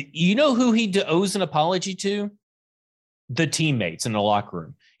 You know who he owes an apology to? The teammates in the locker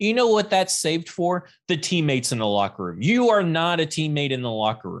room. You know what that's saved for? The teammates in the locker room. You are not a teammate in the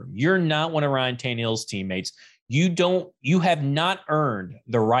locker room. You're not one of Ryan Tannehill's teammates. You have not earned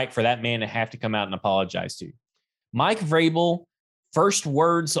the right for that man to have to come out and apologize to you. Mike Vrabel, first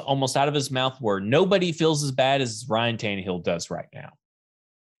words almost out of his mouth were, nobody feels as bad as Ryan Tannehill does right now.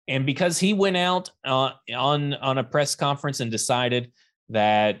 And because he went out on a press conference and decided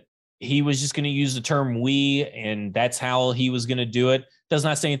that he was just going to use the term we, and that's how he was going to do it, does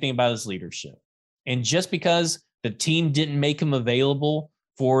not say anything about his leadership. And just because the team didn't make him available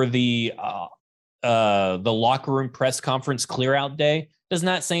for the locker room press conference clear out day does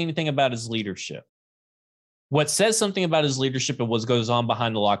not say anything about his leadership. What says something about his leadership and what goes on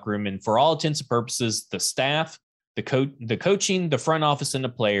behind the locker room, and for all intents and purposes, the staff, the coaching, the front office, and the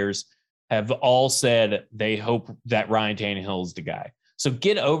players have all said they hope that Ryan Tannehill is the guy. So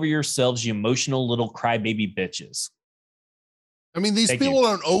get over yourselves, you emotional little crybaby bitches. I mean, these people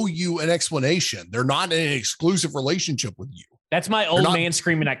don't owe you an explanation. They're not in an exclusive relationship with you. That's my old man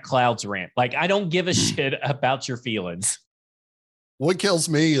screaming at clouds rant. Like, I don't give a shit about your feelings. What kills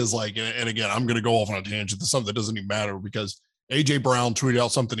me is like, and again, I'm going to go off on a tangent to something that doesn't even matter because AJ Brown tweeted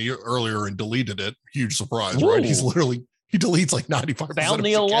out something earlier and deleted it. Huge surprise, right? He deletes like 95% Sound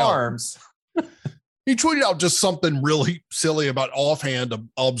the alarms. He tweeted out just something really silly about offhand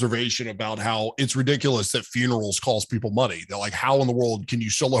observation about how it's ridiculous that funerals cost people money. They're like, how in the world can you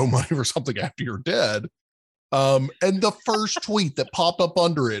solo money for something after you're dead? And the first tweet that popped up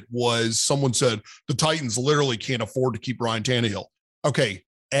under it was someone said, the Titans literally can't afford to keep Ryan Tannehill. Okay,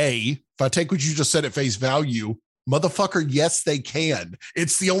 if I take what you just said at face value, motherfucker, yes, they can.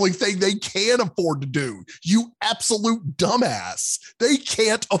 It's the only thing they can afford to do. You absolute dumbass. They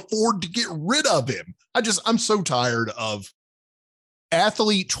can't afford to get rid of him. I'm so tired of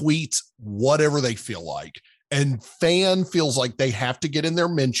athlete tweets, whatever they feel like. And fan feels like they have to get in their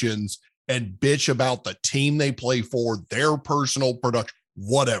mentions and bitch about the team they play for, their personal production,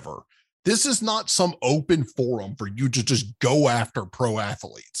 whatever. This is not some open forum for you to just go after pro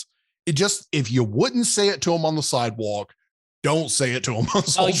athletes. If you wouldn't say it to them on the sidewalk, don't say it to them on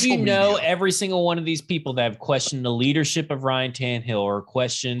social media. Every single one of these people that have questioned the leadership of Ryan Tannehill or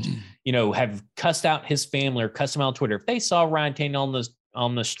questioned, have cussed out his family or cussed him out on Twitter. If they saw Ryan Tannehill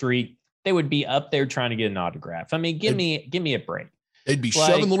on the street, they would be up there trying to get an autograph. I mean, give me a break. They'd be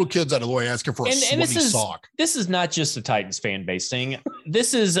shoving little kids out of the way asking for a sweaty sock. This is not just a Titans fan base thing.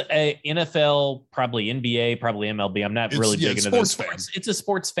 This is a NFL, probably NBA, probably MLB. I'm not really big into those sports. It's a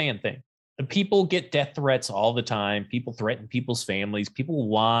sports fan thing. People get death threats all the time. People threaten people's families. People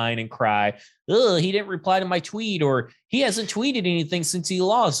whine and cry. Oh, he didn't reply to my tweet, or he hasn't tweeted anything since he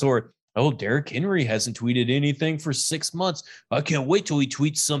lost, or oh, Derrick Henry hasn't tweeted anything for 6 months. I can't wait till he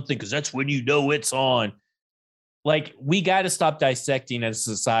tweets something because that's when you know it's on. Like, we got to stop dissecting as a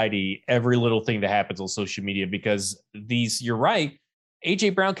society every little thing that happens on social media because you're right.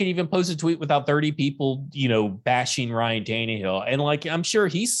 AJ Brown can even post a tweet without 30 people, bashing Ryan Tannehill. And like, I'm sure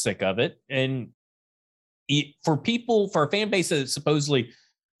he's sick of it. And for a fan base that's supposedly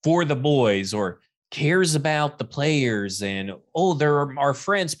for the boys or cares about the players and, oh, they're our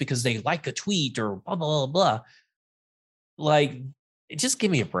friends because they like a tweet or blah, blah, blah, blah. Like, just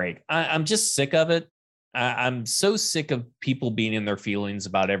give me a break. I'm just sick of it. I'm so sick of people being in their feelings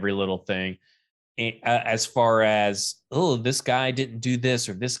about every little thing. As far as, oh, this guy didn't do this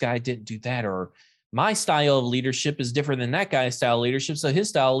or this guy didn't do that, or my style of leadership is different than that guy's style of leadership. So his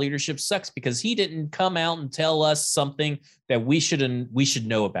style of leadership sucks because he didn't come out and tell us something that we should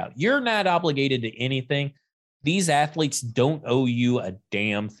know about. You're not obligated to anything. These athletes don't owe you a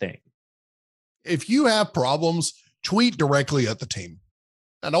damn thing. If you have problems, tweet directly at the team.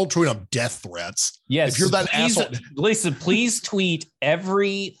 And don't tweet them death threats. Yes. If you're that asshole. Listen, please tweet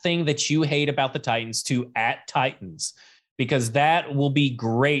everything that you hate about the Titans to @Titans, because that will be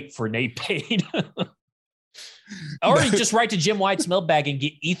great for Nate Payne. Or just write to Jim White's mailbag and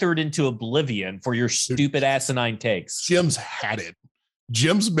get ethered into oblivion for your stupid asinine takes. Jim's had it.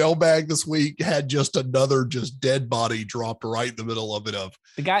 Jim's mailbag this week had just another dead body dropped right in the middle of it. Of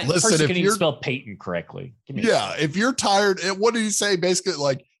the guy, person couldn't even spell Peyton correctly. If you're tired, what did he say? Basically,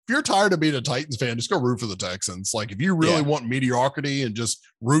 like, if you're tired of being a Titans fan, just go root for the Texans. Like, if you really want mediocrity and just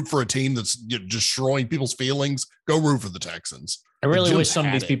root for a team that's destroying people's feelings, go root for the Texans. I really wish some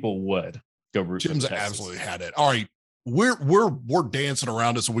of these people would go root. Jim's absolutely had it. All right, we're dancing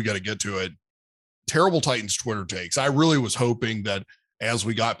around it, so we got to get to it. Terrible Titans Twitter takes. I really was hoping that as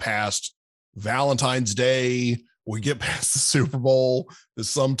we got past Valentine's Day, we get past the Super Bowl, that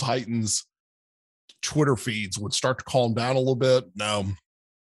some Titans Twitter feeds would start to calm down a little bit.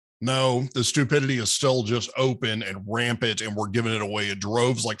 No, the stupidity is still just open and rampant, and we're giving it away in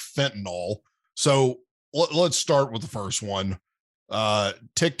droves like fentanyl. So let's start with the first one.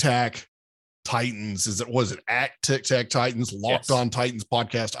 Tic Tac Titans. Was it at Tic Tac Titans, Locked On Titans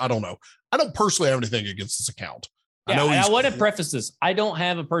podcast? I don't know. I don't personally have anything against this account. Yeah, I want to preface this. I don't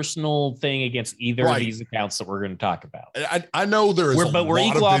have a personal thing against either of these accounts that we're going to talk about. I know there is, we're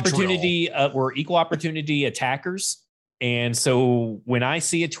equal opportunity. We're equal opportunity attackers, and so when I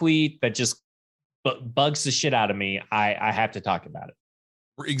see a tweet that just bugs the shit out of me, I have to talk about it.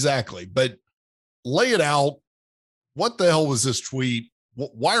 Exactly, but lay it out. What the hell was this tweet?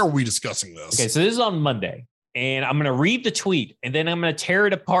 Why are we discussing this? Okay, so this is on Monday. And I'm going to read the tweet, and then I'm going to tear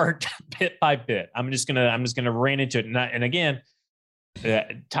it apart bit by bit. I'm just going to ran into it. And again,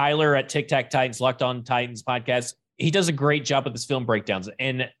 Tyler at Tic Tac Titans, Locked On Titans podcast, he does a great job with his film breakdowns.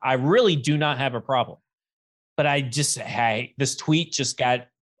 And I really do not have a problem. But this tweet just got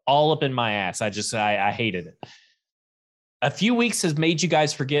all up in my ass. I hated it. A few weeks has made you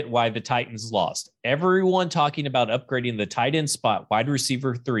guys forget why the Titans lost. Everyone talking about upgrading the tight end spot, wide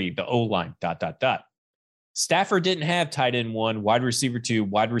receiver 3, the O-line, ... Stafford didn't have tight end 1, wide receiver 2,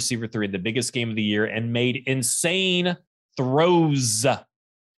 wide receiver 3 in the biggest game of the year and made insane throws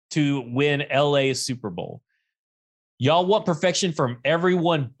to win LA Super Bowl. Y'all want perfection from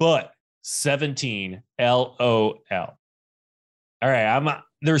everyone but 17 LOL. All right,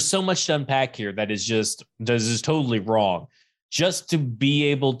 there's so much to unpack here that is just totally wrong. Just to be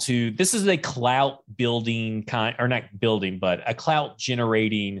able to, this is a clout building but a clout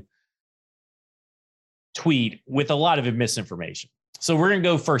generating tweet with a lot of misinformation. So we're going to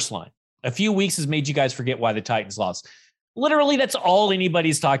go first line. A few weeks has made you guys forget why the Titans lost. Literally, that's all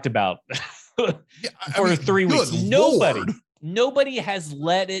anybody's talked about for 3 weeks. Nobody has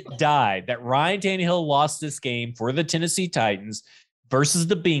let it die that Ryan Tannehill lost this game for the Tennessee Titans versus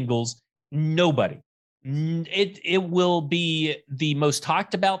the Bengals. Nobody. It will be the most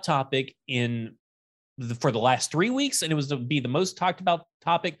talked about topic for the last 3 weeks, and it was to be the most talked about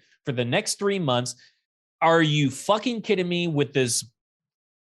topic for the next 3 months. Are you fucking kidding me with this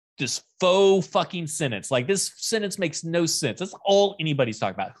faux fucking sentence? Like, this sentence makes no sense. That's all anybody's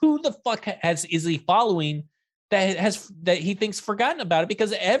talking about. Who the fuck is he following that he thinks forgotten about it?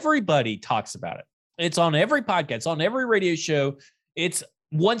 Because everybody talks about it. It's on every podcast, it's on every radio show. It's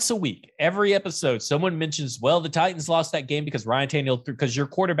once a week, every episode, someone mentions, well, the Titans lost that game because Ryan Tannehill because your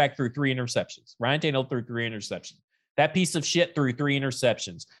quarterback threw 3 interceptions. Ryan Tannehill threw 3 interceptions. That piece of shit threw 3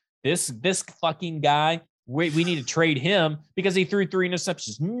 interceptions. This fucking guy, we need to trade him because he threw 3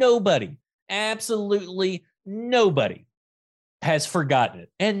 interceptions. Nobody, absolutely nobody has forgotten it,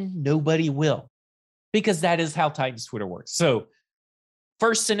 and nobody will, because that is how Titans Twitter works. So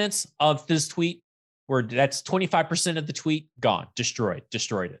first sentence of this tweet, where that's 25% of the tweet gone, destroyed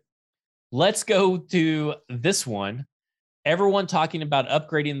it. Let's go to this one. Everyone talking about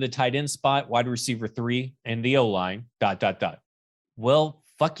upgrading the tight end spot, wide receiver 3, and the O-line, ... Well,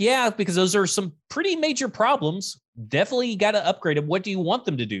 fuck yeah, because those are some pretty major problems. Definitely got to upgrade it. What do you want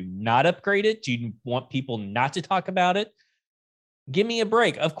them to do? Not upgrade it? Do you want people not to talk about it? Give me a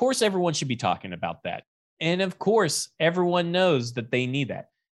break. Of course, everyone should be talking about that. And of course, everyone knows that they need that.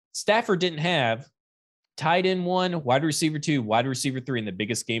 Stafford didn't have tight end 1, wide receiver 2, wide receiver 3 in the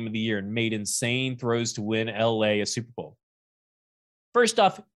biggest game of the year and made insane throws to win LA a Super Bowl. First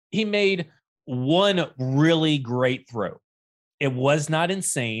off, he made one really great throw. It was not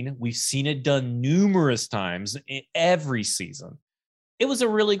insane. We've seen it done numerous times in every season. It was a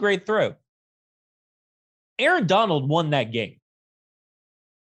really great throw. Aaron Donald won that game.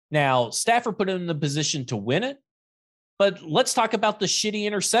 Now, Stafford put him in the position to win it, but let's talk about the shitty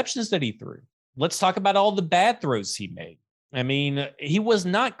interceptions that he threw. Let's talk about all the bad throws he made. I mean, he was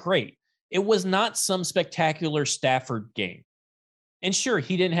not great. It was not some spectacular Stafford game. And sure,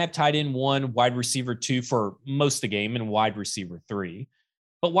 he didn't have tight end 1, wide receiver 2 for most of the game, and wide receiver 3.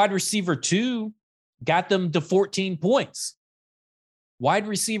 But wide receiver 2 got them to 14 points. Wide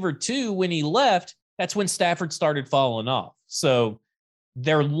receiver 2, when he left, that's when Stafford started falling off. So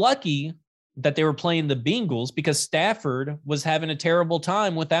they're lucky that they were playing the Bengals because Stafford was having a terrible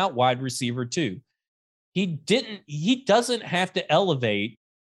time without wide receiver 2. He doesn't have to elevate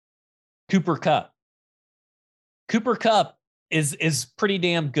Cooper Kupp. Cooper Kupp is pretty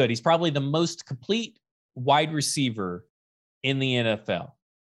damn good. He's probably the most complete wide receiver in the NFL.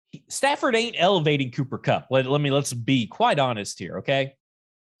 Stafford ain't elevating Cooper Kupp. Let's be quite honest here, okay?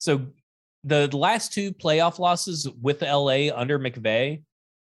 So the last 2 playoff losses with LA under McVay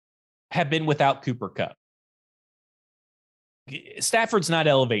have been without Cooper Kupp. Stafford's not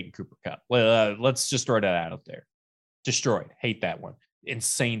elevating Cooper Kupp. Let's just throw that out there. Destroyed. Hate that one.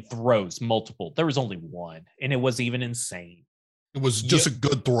 Insane throws, multiple. There was only one, and it was even insane. It was just a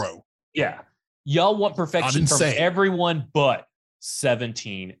good throw. Yeah. Y'all want perfection from everyone but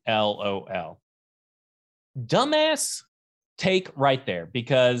 17. LOL. Dumbass take right there,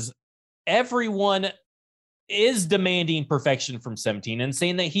 because everyone is demanding perfection from 17 and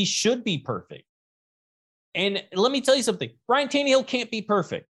saying that he should be perfect. And let me tell you something. Ryan Tannehill can't be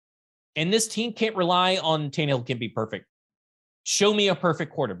perfect. And this team can't rely on Tannehill can be perfect. Show me a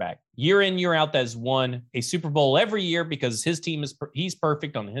perfect quarterback. Year in, year out, that's won a Super Bowl every year because his team he's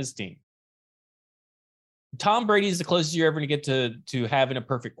perfect on his team. Tom Brady is the closest you're ever going to get to having a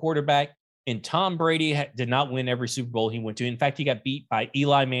perfect quarterback. And Tom Brady did not win every Super Bowl he went to. In fact, he got beat by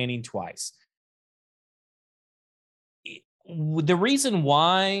Eli Manning twice. The reason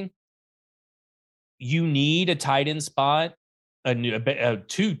why you need a tight end spot,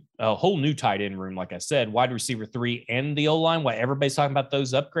 a whole new tight end room, like I said, wide receiver 3 and the O-line, why everybody's talking about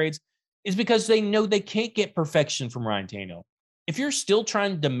those upgrades, is because they know they can't get perfection from Ryan Tannehill. If you're still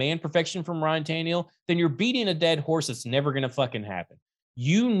trying to demand perfection from Ryan Tannehill, then you're beating a dead horse that's never going to fucking happen.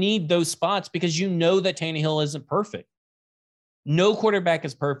 You need those spots because you know that Tannehill isn't perfect. No quarterback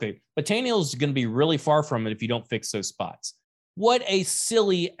is perfect, but Tannehill is going to be really far from it if you don't fix those spots. What a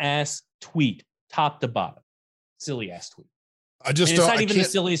silly ass tweet, top to bottom. Silly ass tweet. It's not even the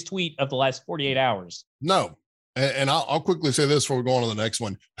silliest tweet of the last 48 hours. No. And I'll quickly say this before we go on to the next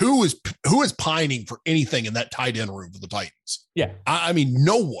one. Who is pining for anything in that tight end room for the Titans? Yeah. I mean,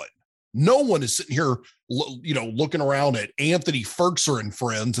 no one. No one is sitting here, looking around at Anthony Ferkser and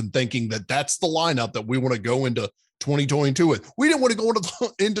friends and thinking that that's the lineup that we want to go into 2022 with. We didn't want to go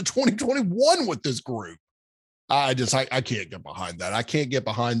into 2021 with this group. I can't get behind that. I can't get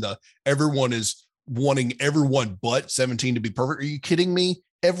behind everyone is wanting everyone but 17 to be perfect. Are you kidding me?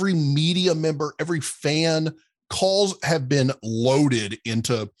 Every media member, every fan, calls have been loaded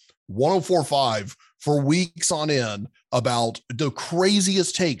into 104.5 for weeks on end about the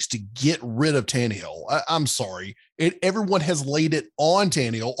craziest takes to get rid of Tannehill. I'm sorry. Everyone has laid it on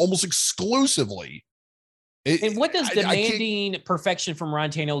Tannehill almost exclusively. And what does demanding perfection from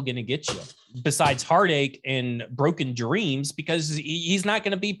Ryan Tannehill going to get you besides heartache and broken dreams? Because he's not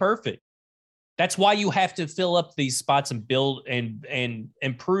going to be perfect. That's why you have to fill up these spots and build and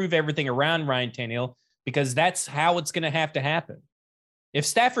improve everything around Ryan Tannehill, because that's how it's going to happen. If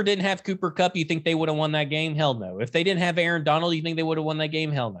Stafford didn't have Cooper Kupp, you think they would have won that game? Hell no. If they didn't have Aaron Donald, you think they would have won that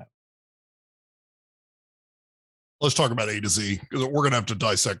game? Hell no. Let's talk about A to Z, because we're going to have to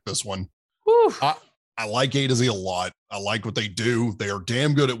dissect this one. Whew. I like A to Z a lot. I like what they do. They are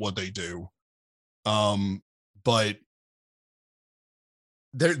damn good at what they do. But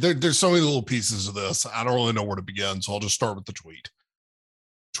there's so many little pieces of this. I don't really know where to begin, so I'll just start with the tweet.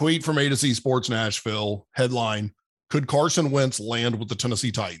 Tweet from A to Z Sports Nashville. Headline: Could Carson Wentz land with the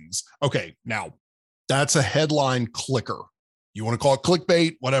Tennessee Titans? Okay, now that's a headline clicker. You want to call it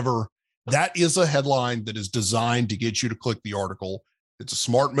clickbait, whatever. That is a headline that is designed to get you to click the article. It's a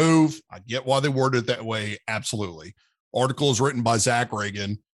smart move. I get why they worded it that way. Absolutely. Article is written by Zach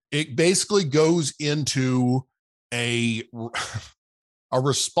Reagan. It basically goes into a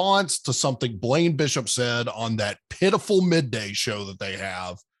response to something Blaine Bishop said on that pitiful midday show that they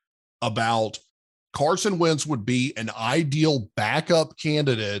have about Carson Wentz would be an ideal backup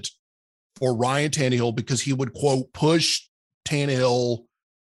candidate for Ryan Tannehill because he would, quote, push Tannehill,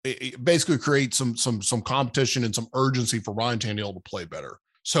 basically create some competition and some urgency for Ryan Tannehill to play better.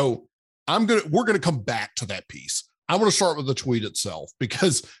 So we're gonna come back to that piece. I'm going to start with the tweet itself,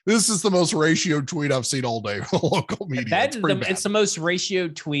 because this is the most ratioed tweet I've seen all day from the local media. It's the most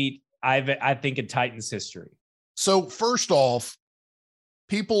ratioed tweet I think in Titans history. So first off,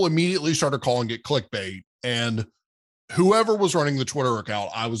 people immediately started calling it clickbait, and whoever was running the Twitter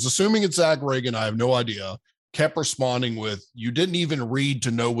account, I was assuming it's Zach Reagan. I have no idea. kept responding with, you didn't even read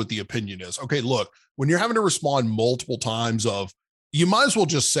to know what the opinion is. Okay, look, when you're having to respond multiple times of, you might as well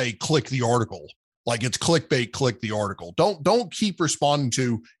just say, click the article. Like it's clickbait, click the article. Don't keep responding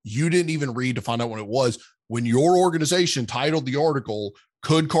to, you didn't even read to find out what it was. When your organization titled the article,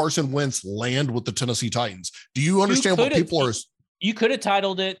 could Carson Wentz land with the Tennessee Titans? Do you understand what people are? You could have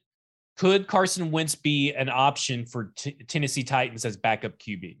titled it, could Carson Wentz be an option for Tennessee Titans as backup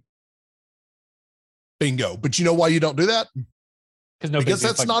QB? Bingo. But you know why you don't do that? Because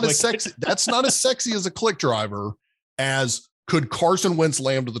that's not as sexy. That's not as sexy as a click driver as could Carson Wentz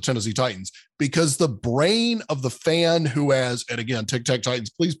land to the Tennessee Titans? Because the brain of the fan who has, and again, Tic Tac Titans,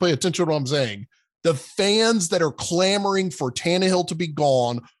 please pay attention to what I'm saying. The fans that are clamoring for Tannehill to be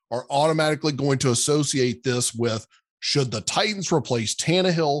gone are automatically going to associate this with, should the Titans replace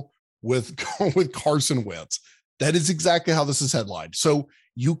Tannehill with Carson Wentz? That is exactly how this is headlined. So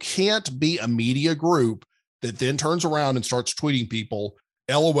you can't be a media group that then turns around and starts tweeting people,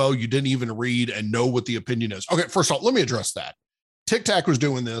 LOL, you didn't even read and know what the opinion is. Okay, first off, let me address that. Tic Tac was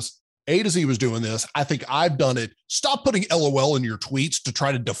doing this. A to Z was doing this. I think I've done it. Stop putting LOL in your tweets to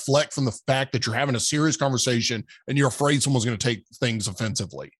try to deflect from the fact that you're having a serious conversation and you're afraid someone's going to take things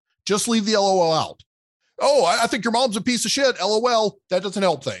offensively. Just leave the LOL out. Oh, I think your mom's a piece of shit. LOL. That doesn't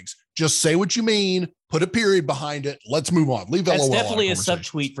help things. Just say what you mean. Put a period behind it. Let's move on. Leave LOL. That's definitely a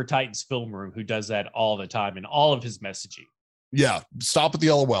subtweet for Titans Film Room, who does that all the time in all of his messaging. Yeah, stop at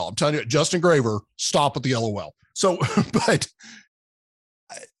the LOL. I'm telling you, Justin Graver, stop at the LOL. So, but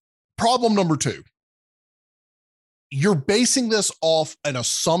problem number two, you're basing this off an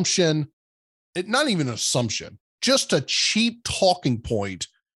assumption, not even an assumption, just a cheap talking point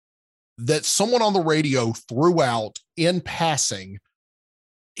that someone on the radio threw out in passing.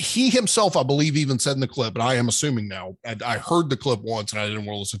 He himself, I believe, even said in the clip, and I am assuming now, and I heard the clip once and I didn't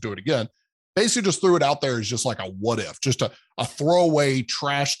want to listen to it again, basically just threw it out there as just like a what if, just a throwaway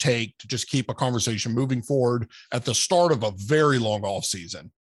trash take to just keep a conversation moving forward at the start of a very long off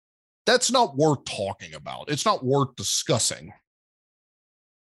season. That's not worth talking about. It's not worth discussing.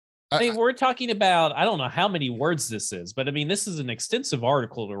 I mean, we're talking about, I don't know how many words this is, but I mean, this is an extensive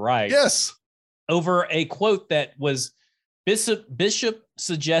article to write. Yes. Over a quote that was, Bishop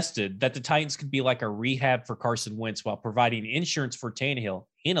suggested that the Titans could be like a rehab for Carson Wentz while providing insurance for Tannehill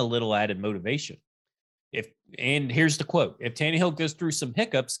in a little added motivation. And here's the quote: if Tannehill goes through some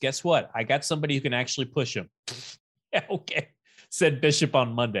hiccups, guess what? I got somebody who can actually push him. Yeah, okay, said Bishop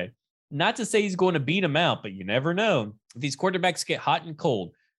on Monday. Not to say he's going to beat him out, but you never know. If these quarterbacks get hot and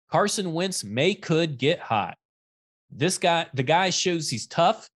cold, Carson Wentz could get hot. The guy shows he's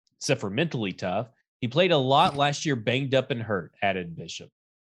tough, except for mentally tough. He played a lot last year, banged up and hurt, added Bishop.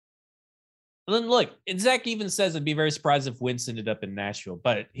 And then look, and Zach even says I'd be very surprised if Wentz ended up in Nashville,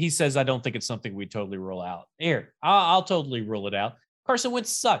 but he says, I don't think it's something we totally rule out. Here, I'll totally rule it out. Carson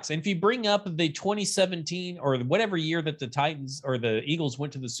Wentz sucks. And if you bring up the 2017 or whatever year that the Titans or the Eagles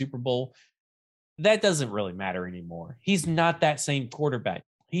went to the Super Bowl, that doesn't really matter anymore. He's not that same quarterback.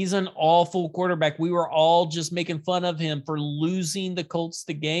 He's an awful quarterback. We were all just making fun of him for losing the Colts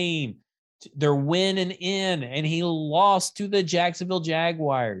the game. They're winning in, and he lost to the Jacksonville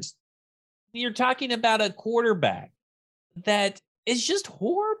Jaguars. You're talking about a quarterback that is just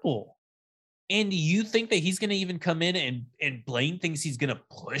horrible. And you think that he's going to even come in and Blaine thinks he's going to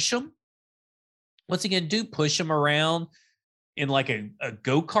push him? What's he going to do? Push him around in like a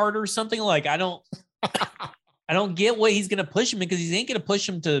go-kart or something? Like, I don't get what he's going to push him, because he ain't going to push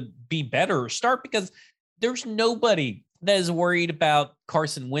him to be better or start, because there's nobody that is worried about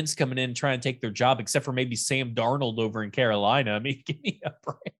Carson Wentz coming in and trying to take their job, except for maybe Sam Darnold over in Carolina. I mean, give me a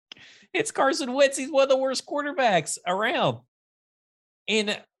break. It's Carson Wentz. He's one of the worst quarterbacks around.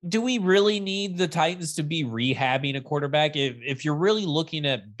 And do we really need the Titans to be rehabbing a quarterback? If you're really looking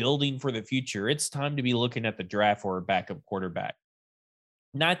at building for the future, it's time to be looking at the draft for a backup quarterback.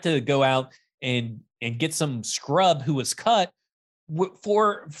 Not to go out and get some scrub who was cut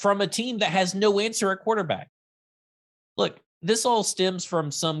from a team that has no answer at quarterback. Look, this all stems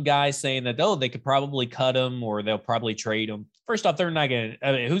from some guy saying that, they could probably cut him or they'll probably trade him. First off, they're not going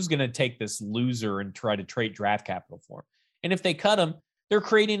to, who's going to take this loser and try to trade draft capital for him? And if they cut him, they're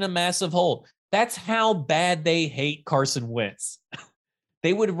creating a massive hole. That's how bad they hate Carson Wentz.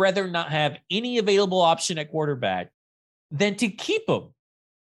 They would rather not have any available option at quarterback than to keep him.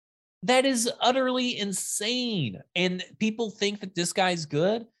 That is utterly insane. And people think that this guy's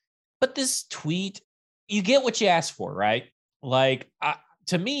good, but this tweet, you get what you ask for, right? Like,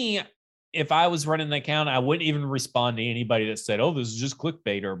 to me, if I was running an account, I wouldn't even respond to anybody that said, this is just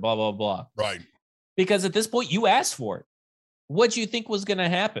clickbait or blah, blah, blah. Right. Because at this point, you asked for it. what do you think was going to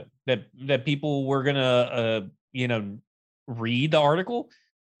happen? That people were going to, read the article?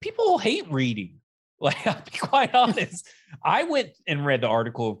 People hate reading. Like, I'll be quite honest. I went and read the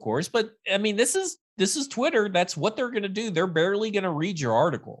article, of course, but I mean, this is Twitter. That's what they're going to do. They're barely going to read your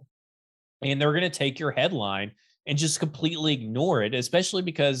article, and they're going to take your headline and just completely ignore it, especially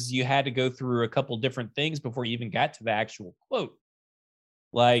because you had to go through a couple different things before you even got to the actual quote.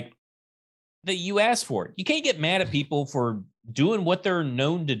 Like, that you asked for it. You can't get mad at people for doing what they're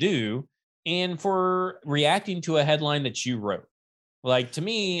known to do and for reacting to a headline that you wrote. Like, to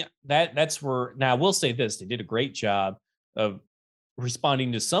me, that's where, now I will say this, they did a great job of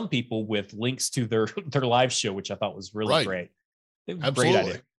responding to some people with links to their live show, which I thought was really great. Absolutely. Great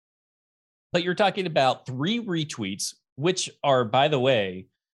idea. But you're talking about 3 retweets, which are, by the way,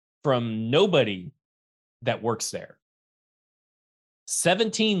 from nobody that works there.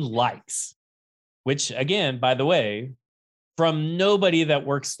 17 likes, which, again, by the way, from nobody that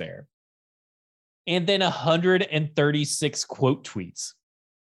works there. And then 136 quote tweets.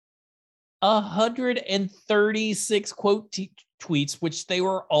 136 quote tweets, which they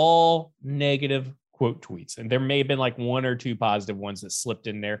were all negative quote tweets. And there may have been like 1 or 2 positive ones that slipped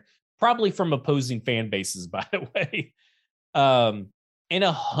in there, probably from opposing fan bases, by the way. And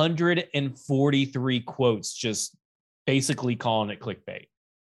 143 quotes just basically calling it clickbait.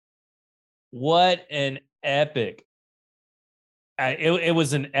 What an epic. It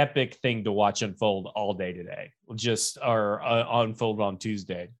was an epic thing to watch unfold all day today, unfold on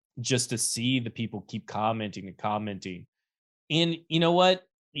Tuesday, just to see the people keep commenting and commenting. And you know what?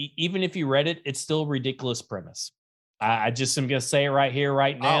 Even if you read it, it's still a ridiculous premise. I just am going to say it right here,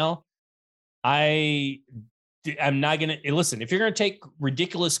 right now. I'm not going to listen. If you're going to take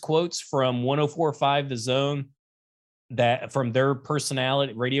ridiculous quotes from 104.5 The Zone, that from their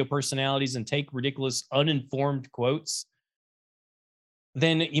radio personalities, and take ridiculous uninformed quotes,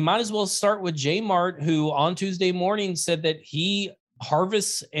 then you might as well start with J Mart, who on Tuesday morning said that he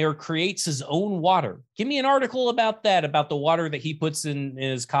harvests or creates his own water. Give me an article about that, about the water that he puts in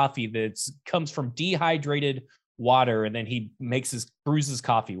his coffee that comes from dehydrated water, and then he brews his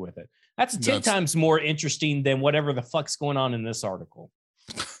coffee with it. That's 10 times more interesting than whatever the fuck's going on in this article.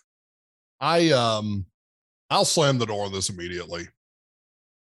 I'll slam the door on this immediately.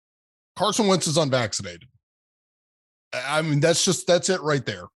 Carson Wentz is unvaccinated. I mean, that's it right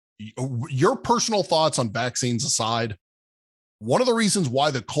there. Your personal thoughts on vaccines aside, one of the reasons why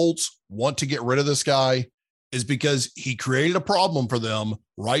the Colts want to get rid of this guy is because he created a problem for them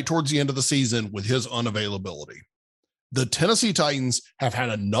right towards the end of the season with his unavailability. The Tennessee Titans have had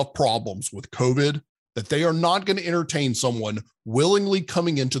enough problems with COVID that they are not going to entertain someone willingly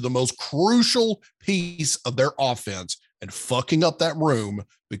coming into the most crucial piece of their offense and fucking up that room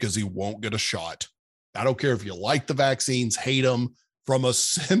because he won't get a shot. I don't care if you like the vaccines, hate them. From a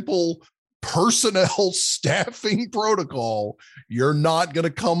simple personnel staffing protocol, you're not going to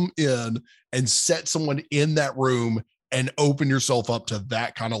come in and set someone in that room and open yourself up to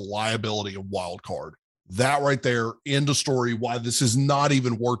that kind of liability of wild card. That right there, end of story, why this is not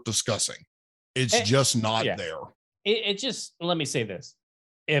even worth discussing. It's just not there. It just, let me say this.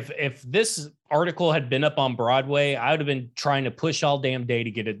 If this article had been up on Broadway, I would have been trying to push all damn day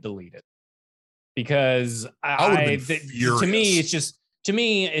to get it deleted. Because to me, it's just too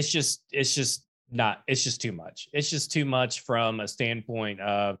much. It's just too much from a standpoint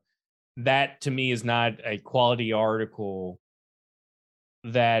of that. To me, is not a quality article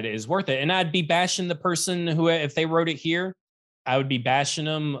that is worth it. And I'd be bashing the person who, if they wrote it here, I would be bashing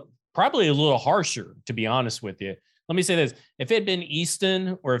them probably a little harsher, to be honest with you. Let me say this. If it had been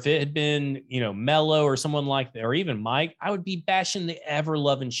Easton, or if it had been, Mello or someone like that, or even Mike, I would be bashing the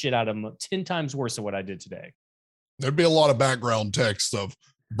ever-loving shit out of them 10 times worse than what I did today. There'd be a lot of background text of,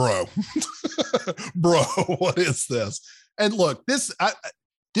 bro, what is this? And look, this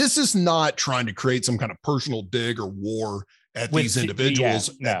is not trying to create some kind of personal dig or war at these individuals,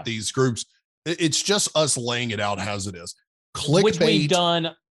 at these groups. It's just us laying it out as it is. Clickbait. Which we've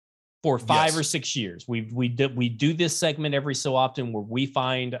done for 5 or 6 years. We do this segment every so often where we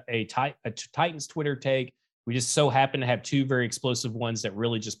find a Titans Twitter take. We just so happen to have 2 very explosive ones that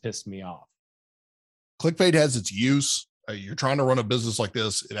really just pissed me off. Clickbait has its use. You're trying to run a business like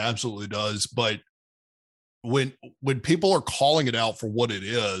this, it absolutely does. But when people are calling it out for what it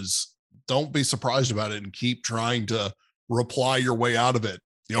is, don't be surprised about it and keep trying to reply your way out of it.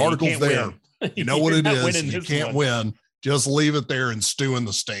 The article's there. You know what it is. You can't win. Just leave it there and stew in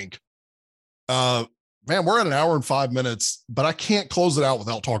the stink. Man, we're at 1 hour and 5 minutes, but I can't close it out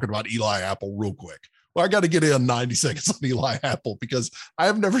without talking about Eli Apple real quick. Well, I got to get in 90 seconds on Eli Apple because I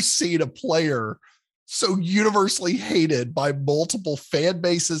have never seen a player so universally hated by multiple fan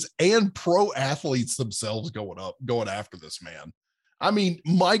bases and pro athletes themselves going after this man. I mean,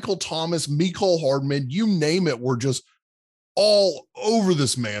 Michael Thomas, Mecole Hardman, you name it, were just all over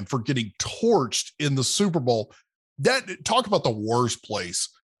this man for getting torched in the Super Bowl. That, talk about the worst place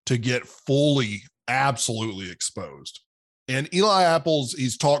to get fully, absolutely exposed. And Eli Apples,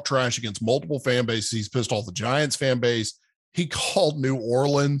 he's talked trash against multiple fan bases. He's pissed off the Giants fan base. He called New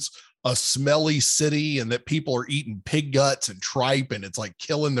Orleans a smelly city and that people are eating pig guts and tripe and it's like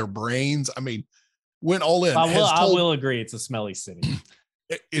killing their brains. I mean, went all in. I will agree it's a smelly city.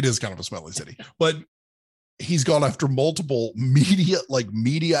 It is kind of a smelly city, but he's gone after multiple media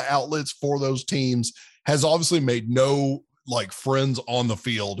outlets for those teams, has obviously made no like friends on the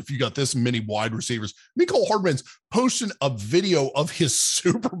field. If you got this many wide receivers, Mecole Hardman's posting a video of his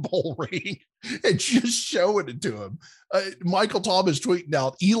Super Bowl ring and just showing it to him. Michael Thomas tweeting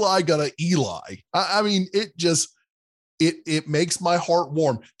out, Eli got a Eli. I mean, it makes my heart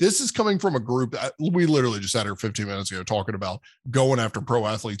warm. This is coming from a group. We literally just had here 15 minutes ago talking about going after pro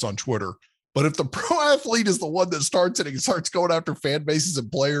athletes on Twitter. But if the pro athlete is the one that starts it and starts going after fan bases and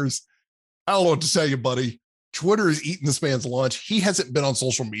players, I don't know what to tell you, buddy. Twitter is eating this man's lunch. He hasn't been on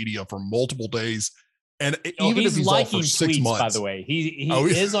social media for multiple days. And even if he's liking off for 6 tweets, months, by the way, he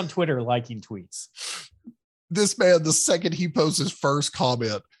is on Twitter liking tweets. This man, the second he posts his first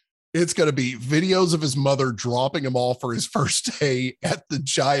comment, it's going to be videos of his mother dropping him off for his first day at the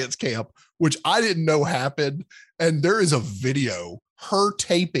Giants camp, which I didn't know happened. And there is a video, her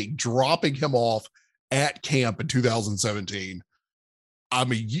taping, dropping him off at camp in 2017. I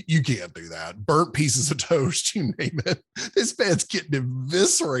mean, you can't do that. Burnt pieces of toast, you name it. This man's getting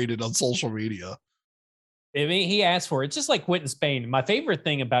eviscerated on social media. I mean, he asked for it. It's just like Quinton Spain. My favorite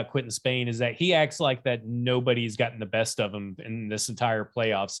thing about Quinton Spain is that he acts like that nobody's gotten the best of him in this entire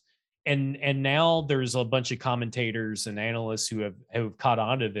playoffs. And now there's a bunch of commentators and analysts who have caught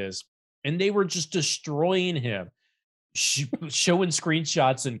on to this, and they were just destroying him, showing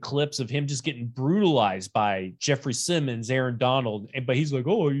screenshots and clips of him just getting brutalized by Jeffrey Simmons, Aaron Donald. But he's like,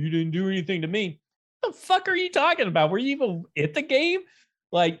 oh, you didn't do anything to me. What the fuck are you talking about? Were you even at the game?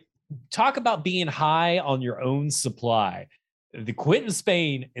 Like, talk about being high on your own supply. The Quinton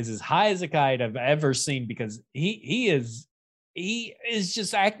Spain is as high as a kite I've ever seen, because he is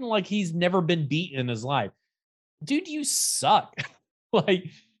just acting like he's never been beat in his life. Dude, you suck. Like,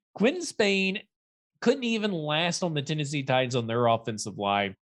 Quinton Spain couldn't even last on the Tennessee Titans on their offensive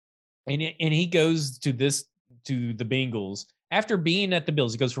line. And he goes to the Bengals after being at the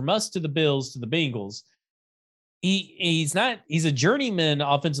Bills. He goes from us to the Bills to the Bengals. He's a journeyman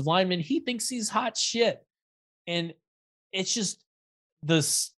offensive lineman. He thinks he's hot shit. And it's just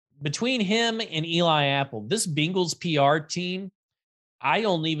this between him and Eli Apple, this Bengals PR team, I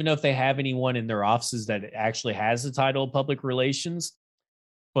don't even know if they have anyone in their offices that actually has the title of public relations.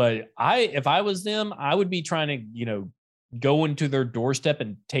 But if I was them, I would be trying to, go into their doorstep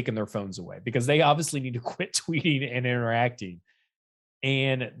and taking their phones away, because they obviously need to quit tweeting and interacting.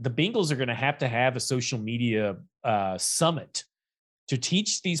 And the Bengals are going to have a social media summit to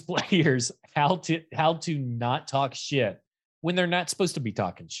teach these players how to not talk shit when they're not supposed to be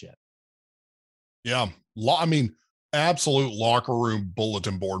talking shit. Yeah. I mean, absolute locker room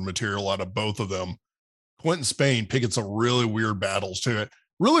bulletin board material out of both of them. Quinton Spain picking some really weird battles to it.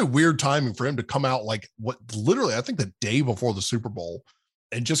 Really weird timing for him to come out literally, I think the day before the Super Bowl,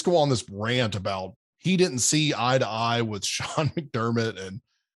 and just go on this rant about he didn't see eye to eye with Sean McDermott and,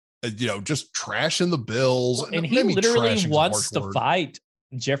 just trashing the Bills. And he literally wants to fight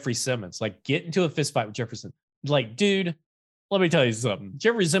Jeffrey Simmons, like get into a fist fight with Jeffrey Simmons. Like, dude, let me tell you something.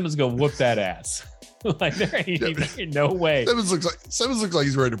 Jeffrey Simmons gonna whoop that ass. Like, there ain't no way. Simmons looks like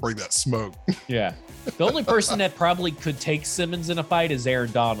he's ready to bring that smoke. Yeah. The only person that probably could take Simmons in a fight is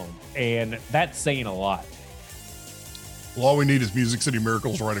Aaron Donald, and that's saying a lot. Well, all we need is Music City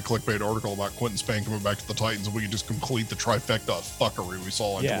Miracles to write a clickbait article about Quinton Spain coming back to the Titans, and we can just complete the trifecta of fuckery we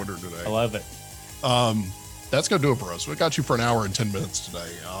saw on Twitter today. I love it. That's going to do it for us. We got you for an hour and 10 minutes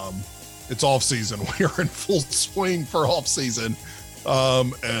today. It's off season. We are in full swing for off season.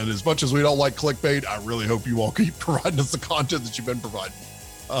 And as much as we don't like clickbait, I really hope you all keep providing us the content that you've been providing.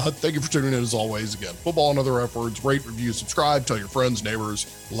 Thank you for tuning in as always. Again, football and other F words, rate, review, subscribe, tell your friends,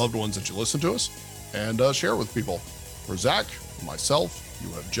 neighbors, loved ones that you listen to us, and share with people. For Zach, myself, you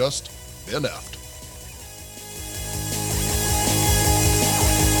have just been effed.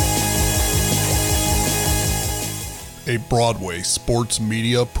 A Broadway sports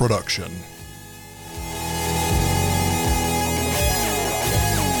media production.